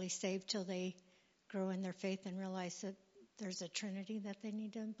not really saved till they grow in their faith and realize that there's a Trinity that they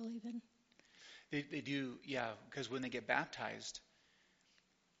need to believe in? They do, yeah, because when they get baptized,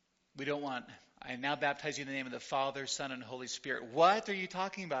 we don't want, I now baptize you in the name of the Father, Son, and Holy Spirit. What are you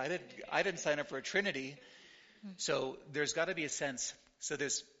talking about? I didn't sign up for a Trinity. So there's got to be a sense. So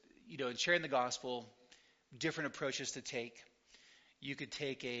there's, in sharing the gospel, different approaches to take. You could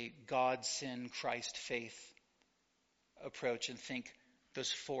take a God, sin, Christ, faith approach and think those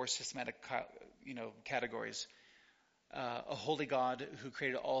four systematic, categories. A holy God who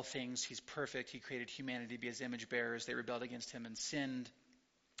created all things. He's perfect. He created humanity to be his image bearers. They rebelled against him and sinned.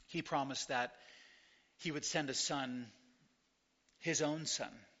 He promised that he would send a son, his own son.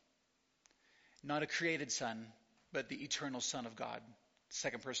 Not a created son, but the eternal Son of God,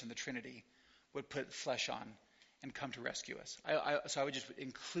 second person of the Trinity, would put flesh on and come to rescue us. So I would just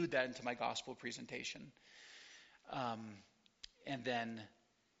include that into my gospel presentation. And then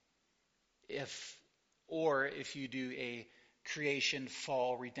if you do a creation,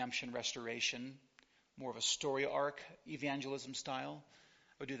 fall, redemption, restoration, more of a story arc evangelism style,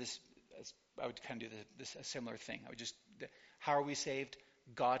 I would do this. I would kind of do a similar thing. How are we saved?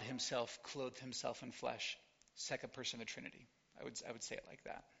 God Himself clothed Himself in flesh, second person of the Trinity. I would say it like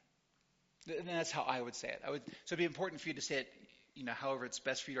that. And that's how I would say it. So it'd be important for you to say it, however it's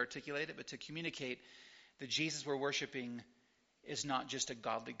best for you to articulate it, but to communicate that Jesus we're worshiping is not just a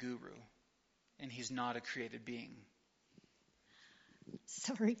godly guru, and He's not a created being.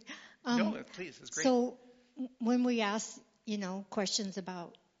 Sorry. No, please, it's great. So when we ask, questions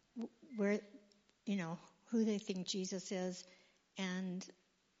about where, who they think Jesus is and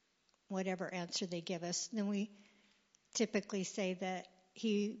whatever answer they give us, then we typically say that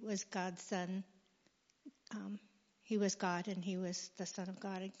He was God's Son. He was God and He was the Son of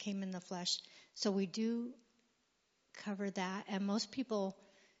God and came in the flesh. So we do cover that, and most people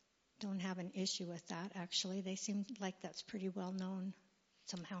don't have an issue with that, actually. They seem like that's pretty well known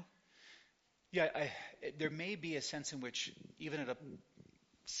somehow. Yeah, there may be a sense in which, even at a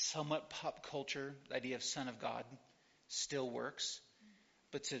somewhat pop culture, the idea of Son of God still works.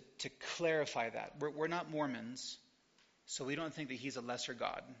 But to clarify that, we're not Mormons, so we don't think that He's a lesser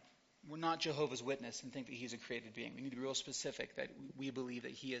God. We're not Jehovah's Witness and think that He's a created being. We need to be real specific that we believe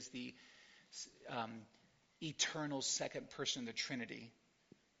that He is the eternal second person of the Trinity,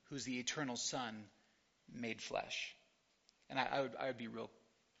 who's the eternal Son made flesh. And I would be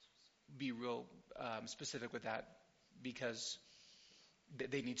real specific with that, because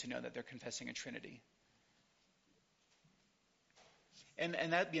they need to know that they're confessing a Trinity. And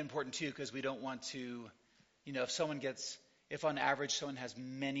that'd be important too, because we don't want to, if on average someone has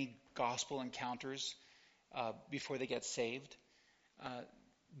many gospel encounters before they get saved,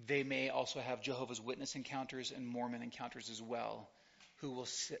 they may also have Jehovah's Witness encounters and Mormon encounters as well, who will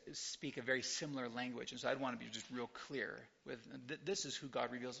speak a very similar language. And so I'd want to be just real clear with this is who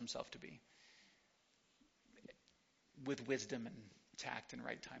God reveals Himself to be, with wisdom and tact and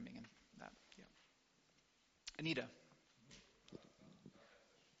right timing and that. Yeah. Anita.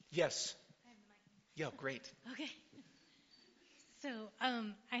 Yes. Yeah, great. Okay. So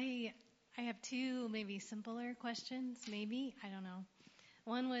I have two maybe simpler questions, maybe. I don't know.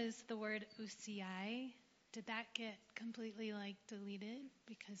 One was the word usiai. Did that get completely deleted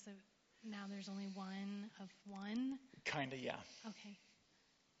because of now there's only one of one? Kind of, yeah. Okay.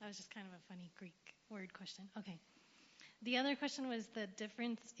 That was just kind of a funny Greek word question. Okay. The other question was the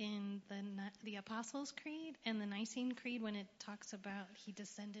difference in the Apostles' Creed and the Nicene Creed when it talks about He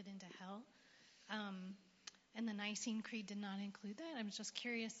descended into hell. And the Nicene Creed did not include that. I was just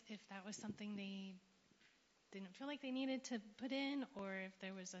curious if that was something they didn't feel like they needed to put in, or if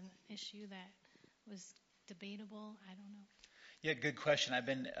there was an issue that was debatable. I don't know. Yeah, good question.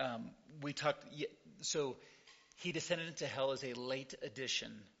 So He descended into hell as a late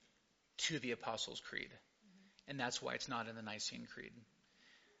addition to the Apostles' Creed. And that's why it's not in the Nicene Creed.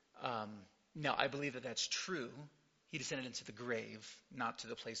 Now, I believe that that's true. He descended into the grave, not to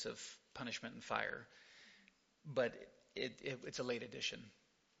the place of punishment and fire. But it's a late addition.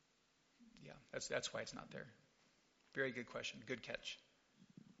 Yeah, that's why it's not there. Very good question. Good catch.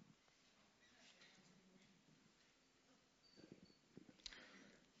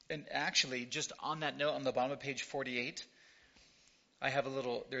 And actually, just on that note, on the bottom of page 48, I have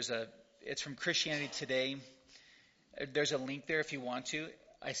there's a It's from Christianity Today. There's a link there if you want to.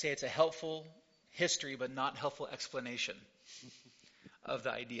 I say it's a helpful history, but not helpful explanation of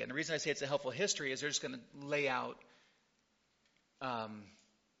the idea. And the reason I say it's a helpful history is they're just going to lay out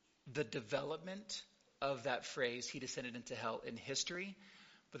the development of that phrase, he descended into hell, in history,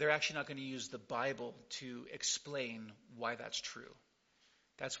 but they're actually not going to use the Bible to explain why that's true.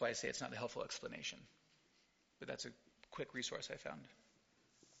 That's why I say it's not a helpful explanation. But that's a quick resource I found.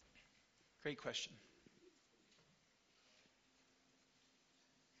 Great question.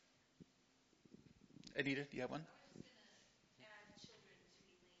 Anita, do you have one?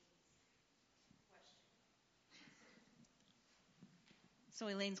 So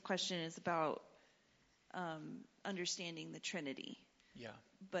Elaine's question is about understanding the Trinity. Yeah.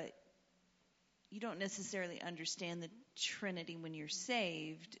 But you don't necessarily understand the Trinity when you're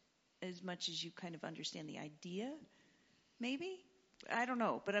saved as much as you kind of understand the idea, maybe? I don't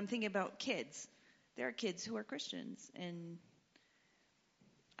know, but I'm thinking about kids. There are kids who are Christians, and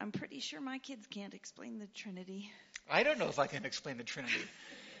I'm pretty sure my kids can't explain the Trinity. I don't know if I can explain the Trinity.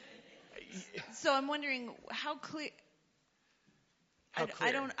 So I'm wondering how clear...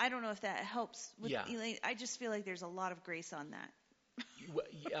 I don't know if that helps with Elaine. I just feel like there's a lot of grace on that.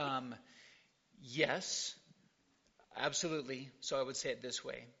 Yes, absolutely. So I would say it this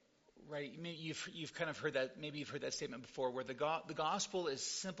way, right? You've kind of heard that. Maybe you've heard that statement before, where the gospel is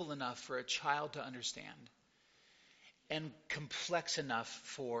simple enough for a child to understand, and complex enough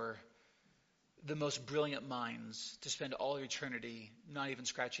for the most brilliant minds to spend all eternity not even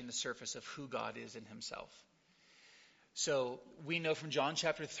scratching the surface of who God is in Himself. So we know from John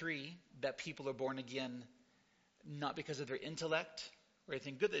chapter 3 that people are born again not because of their intellect or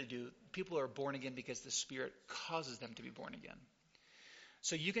anything good they do. People are born again because the Spirit causes them to be born again.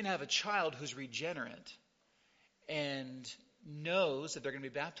 So you can have a child who's regenerate and knows that they're going to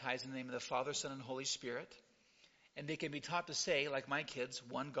be baptized in the name of the Father, Son, and Holy Spirit. And they can be taught to say, like my kids,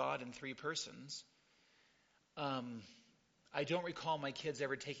 one God in three persons. I don't recall my kids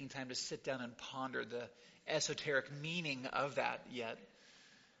ever taking time to sit down and ponder the esoteric meaning of that yet.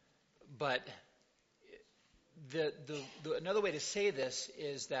 But another way to say this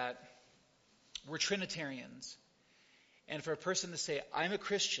is that we're Trinitarians. And for a person to say, I'm a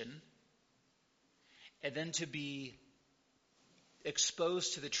Christian, and then to be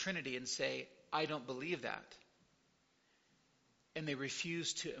exposed to the Trinity and say, I don't believe that, and they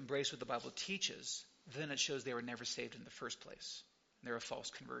refuse to embrace what the Bible teaches, then it shows they were never saved in the first place. They're a false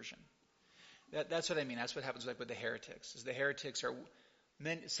conversion. That's what I mean. That's what happens like with the heretics. Is the heretics are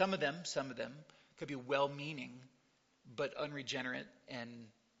some of them could be well-meaning, but unregenerate and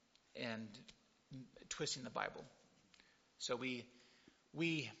twisting the Bible. So I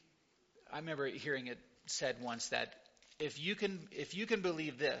remember hearing it said once that if you can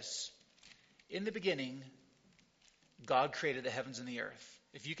believe this, in the beginning, God created the heavens and the earth.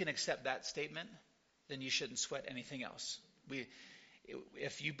 If you can accept that statement, then you shouldn't sweat anything else.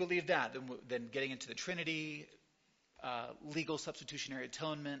 If you believe that, then getting into the Trinity, legal substitutionary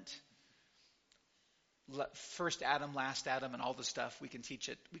atonement, first Adam, last Adam, and all the stuff, we can teach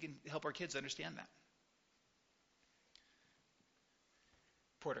it. We can help our kids understand that.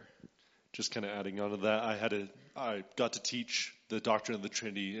 Porter. Just kind of adding on to that, I got to teach the doctrine of the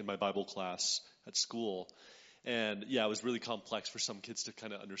Trinity in my Bible class at school. And yeah, it was really complex for some kids to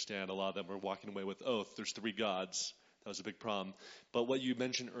kind of understand. A lot of them were walking away with, there's three gods. That was a big problem. But what you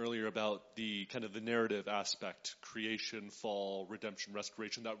mentioned earlier about the kind of the narrative aspect, creation, fall, redemption,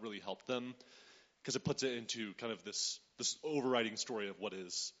 restoration, that really helped them because it puts it into kind of this overriding story of what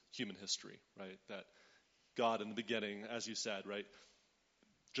is human history, right? That God in the beginning, as you said, right?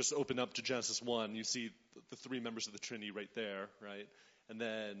 Just open up to Genesis 1, you see the three members of the Trinity right there, right? And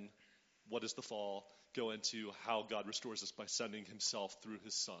then what is the fall? Go into how God restores us by sending Himself through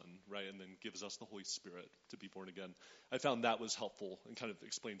His Son, right? And then gives us the Holy Spirit to be born again. I found that was helpful and kind of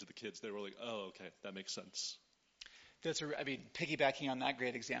explained to the kids. They were like, oh, okay, that makes sense. Piggybacking on that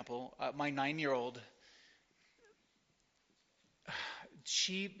great example, my 9-year-old,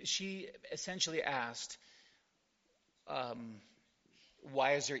 she essentially asked,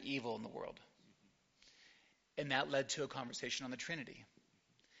 why is there evil in the world? And that led to a conversation on the Trinity.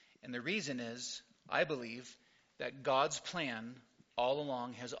 And the reason is, I believe that God's plan all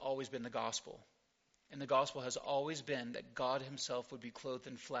along has always been the gospel. And the gospel has always been that God Himself would be clothed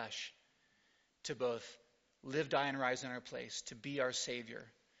in flesh to both live, die, and rise in our place, to be our Savior,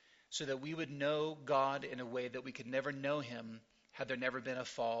 so that we would know God in a way that we could never know Him had there never been a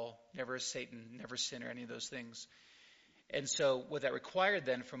fall, never a Satan, never sin, or any of those things. And so what that required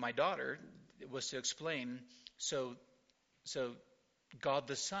then for my daughter was to explain, so God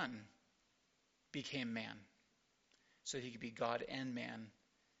the Son became man, so he could be God and man,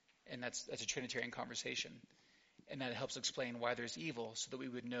 and that's a Trinitarian conversation, and that helps explain why there's evil, so that we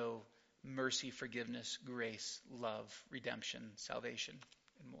would know mercy, forgiveness, grace, love, redemption, salvation,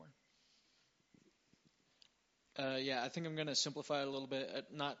 and more. Yeah, I think I'm going to simplify it a little bit,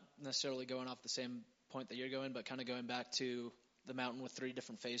 not necessarily going off the same point that you're going, but kind of going back to the mountain with 3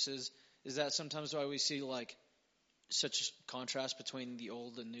 different faces. Is that sometimes why we see like such contrast between the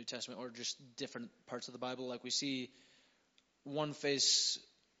Old and New Testament, or just different parts of the Bible? Like we see one face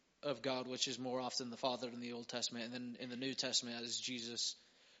of God, which is more often the Father in the Old Testament, and then in the New Testament, as Jesus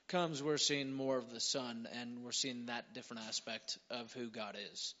comes, we're seeing more of the Son, and we're seeing that different aspect of who God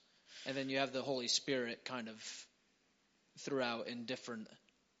is. And then you have the Holy Spirit kind of throughout in different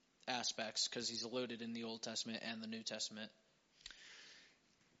aspects, because he's alluded in the Old Testament and the New Testament.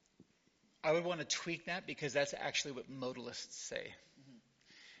 I would want to tweak that, because that's actually what modalists say. Mm-hmm.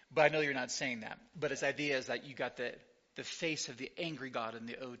 But I know you're not saying that. But its idea is that you got the face of the angry God in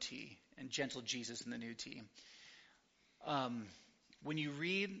the OT and gentle Jesus in the New T. When you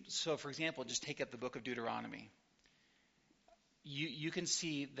read, so for example, just take up the book of Deuteronomy. You can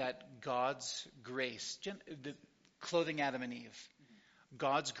see that God's grace, clothing Adam and Eve,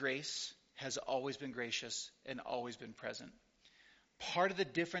 God's grace has always been gracious and always been present. Part of the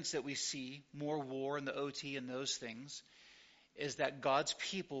difference that we see, more war in the OT and those things, is that God's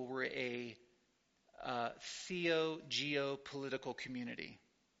people were a theo-geopolitical community.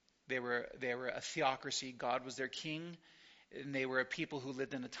 They were a theocracy. God was their king, and they were a people who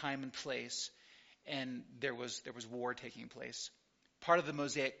lived in a time and place, and there was war taking place. Part of the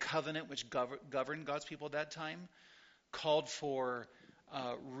Mosaic covenant, which governed God's people at that time, called for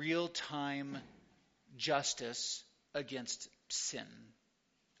real-time justice against sin.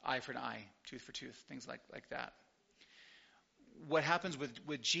 Eye for an eye, tooth for tooth, things like that. What happens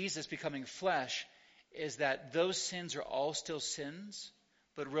with Jesus becoming flesh is that those sins are all still sins,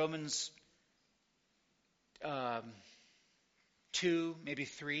 but Romans 2, maybe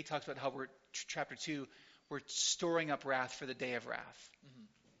 3, talks about how chapter 2, we're storing up wrath for the day of wrath. Mm-hmm.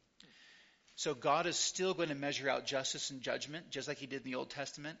 So God is still going to measure out justice and judgment, just like he did in the Old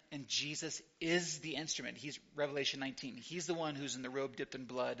Testament, and Jesus is the instrument. He's Revelation 19. He's the one who's in the robe dipped in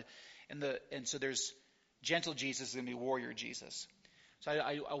blood, and so there's gentle Jesus and the warrior Jesus. So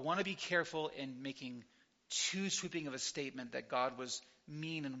I want to be careful in making too sweeping of a statement that God was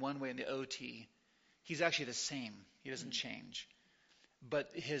mean in one way in the OT. He's actually the same. He doesn't change.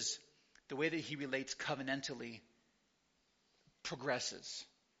 But the way that he relates covenantally progresses,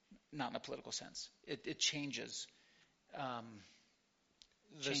 not in a political sense. It changes.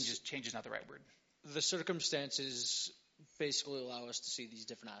 Change is not the right word. The circumstances basically allow us to see these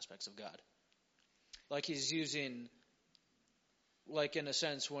different aspects of God. Like he's using, like in a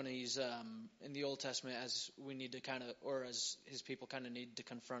sense, when he's in the Old Testament, as we need to kind of, or as his people kind of need to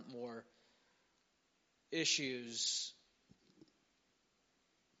confront more issues,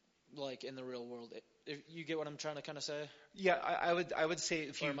 like in the real world. If you get what I'm trying to kind of say? Yeah, I would say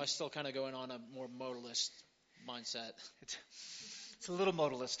if you. Or am I still kind of going on a more modalist mindset? It's a little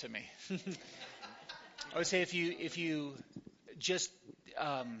modalist to me. I would say if you just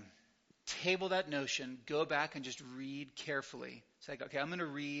table that notion, go back and just read carefully. It's like, okay, I'm going to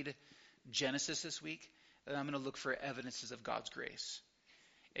read Genesis this week, and I'm going to look for evidences of God's grace.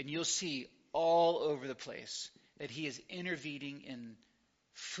 And you'll see all over the place that he is intervening in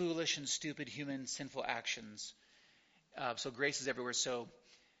foolish and stupid human sinful actions. So grace is everywhere. So,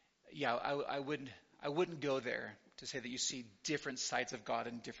 yeah, I wouldn't go there to say that you see different sides of God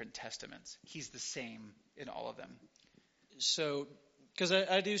in different testaments. He's the same in all of them. So, because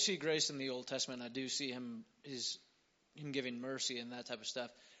I do see grace in the Old Testament, I do see him giving mercy and that type of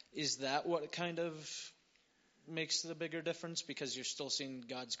stuff. Is that what kind of makes the bigger difference? Because you're still seeing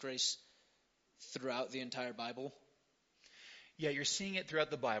God's grace throughout the entire Bible? Yeah, you're seeing it throughout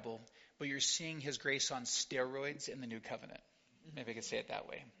the Bible, but you're seeing his grace on steroids in the New Covenant. Maybe I could say it that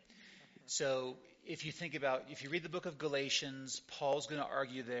way. So if you read the book of Galatians, Paul's going to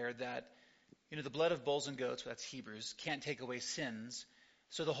argue there that, the blood of bulls and goats, that's Hebrews, can't take away sins.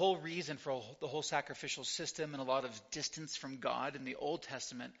 So the whole reason for the whole sacrificial system and a lot of distance from God in the Old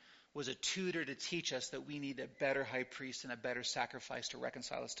Testament was a tutor to teach us that we need a better high priest and a better sacrifice to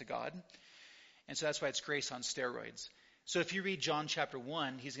reconcile us to God. And so that's why it's grace on steroids. So if you read John chapter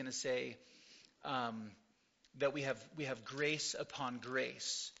 1, he's going to say that we have grace upon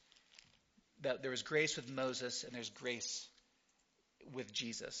grace. That there was grace with Moses and there's grace with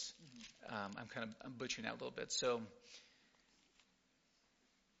Jesus. I'm butchering that a little bit. So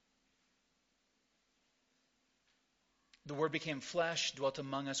The Word became flesh, dwelt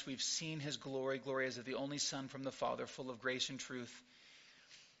among us. We've seen his glory, glory as of the only Son from the Father, full of grace and truth.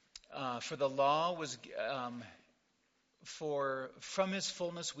 For the law was, from his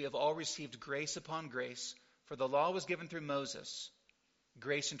fullness we have all received grace upon grace. For the law was given through Moses.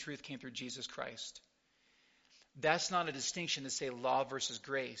 Grace and truth came through Jesus Christ. That's not a distinction to say law versus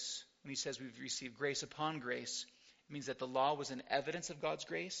grace. When he says we've received grace upon grace, it means that the law was an evidence of God's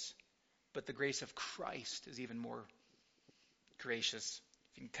grace, but the grace of Christ is even more gracious,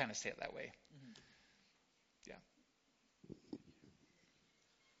 if you can kind of say it that way. Mm-hmm. Yeah.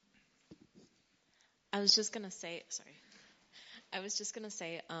 I was just going to say,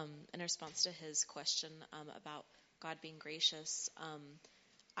 in response to his question about God being gracious,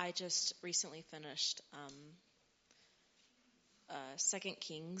 I just recently finished 2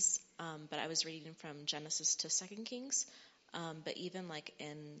 Kings, but I was reading from Genesis to 2 Kings. But even like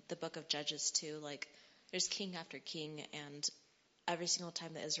in the book of Judges too, like there's king after king, and every single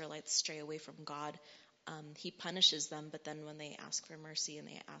time the Israelites stray away from God, he punishes them. But then when they ask for mercy and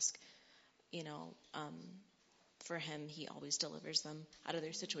they ask, for him, he always delivers them out of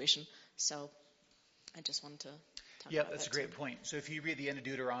their situation. So I just wanted to talk about that. That's a great point. So if you read the end of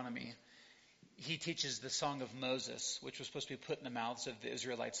Deuteronomy, he teaches the Song of Moses, which was supposed to be put in the mouths of the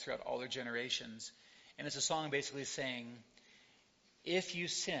Israelites throughout all their generations. And it's a song basically saying, if you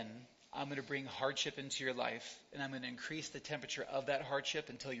sin, I'm going to bring hardship into your life, and I'm going to increase the temperature of that hardship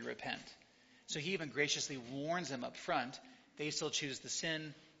until you repent. So he even graciously warns them up front. They still choose the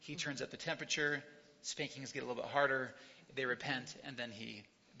sin. He turns up the temperature. Spankings get a little bit harder. They repent, and then he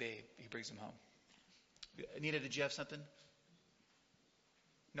brings them home. Anita, did you have something?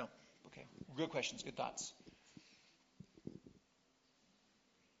 No. Okay. Good questions. Good thoughts.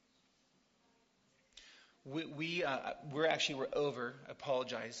 We're over. I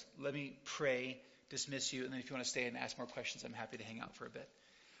apologize. Let me pray, dismiss you, and then if you want to stay and ask more questions, I'm happy to hang out for a bit.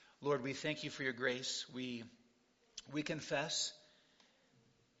 Lord, we thank you for your grace. We confess.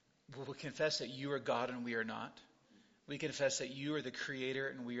 We confess that you are God and we are not. We confess that you are the creator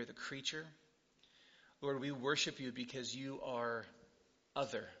and we are the creature. Lord, we worship you because you are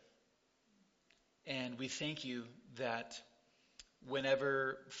other. And we thank you that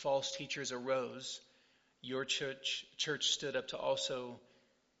whenever false teachers arose, your church stood up to also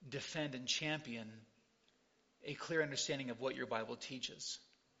defend and champion a clear understanding of what your Bible teaches.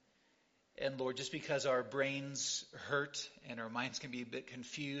 And Lord, just because our brains hurt and our minds can be a bit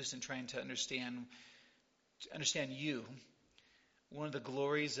confused in trying to understand you, one of the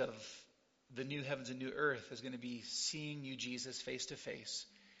glories of the new heavens and new earth is going to be seeing you, Jesus, face to face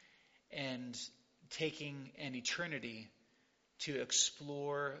and taking an eternity to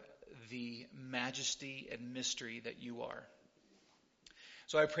explore the majesty and mystery that you are.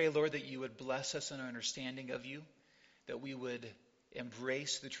 So I pray, Lord, that you would bless us in our understanding of you, that we would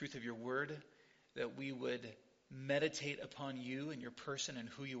embrace the truth of your word, that we would meditate upon you and your person and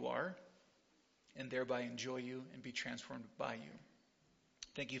who you are, and thereby enjoy you and be transformed by you.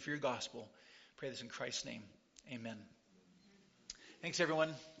 Thank you for your gospel. Pray this in Christ's name. Amen. Thanks,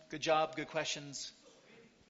 everyone. Good job. Good questions.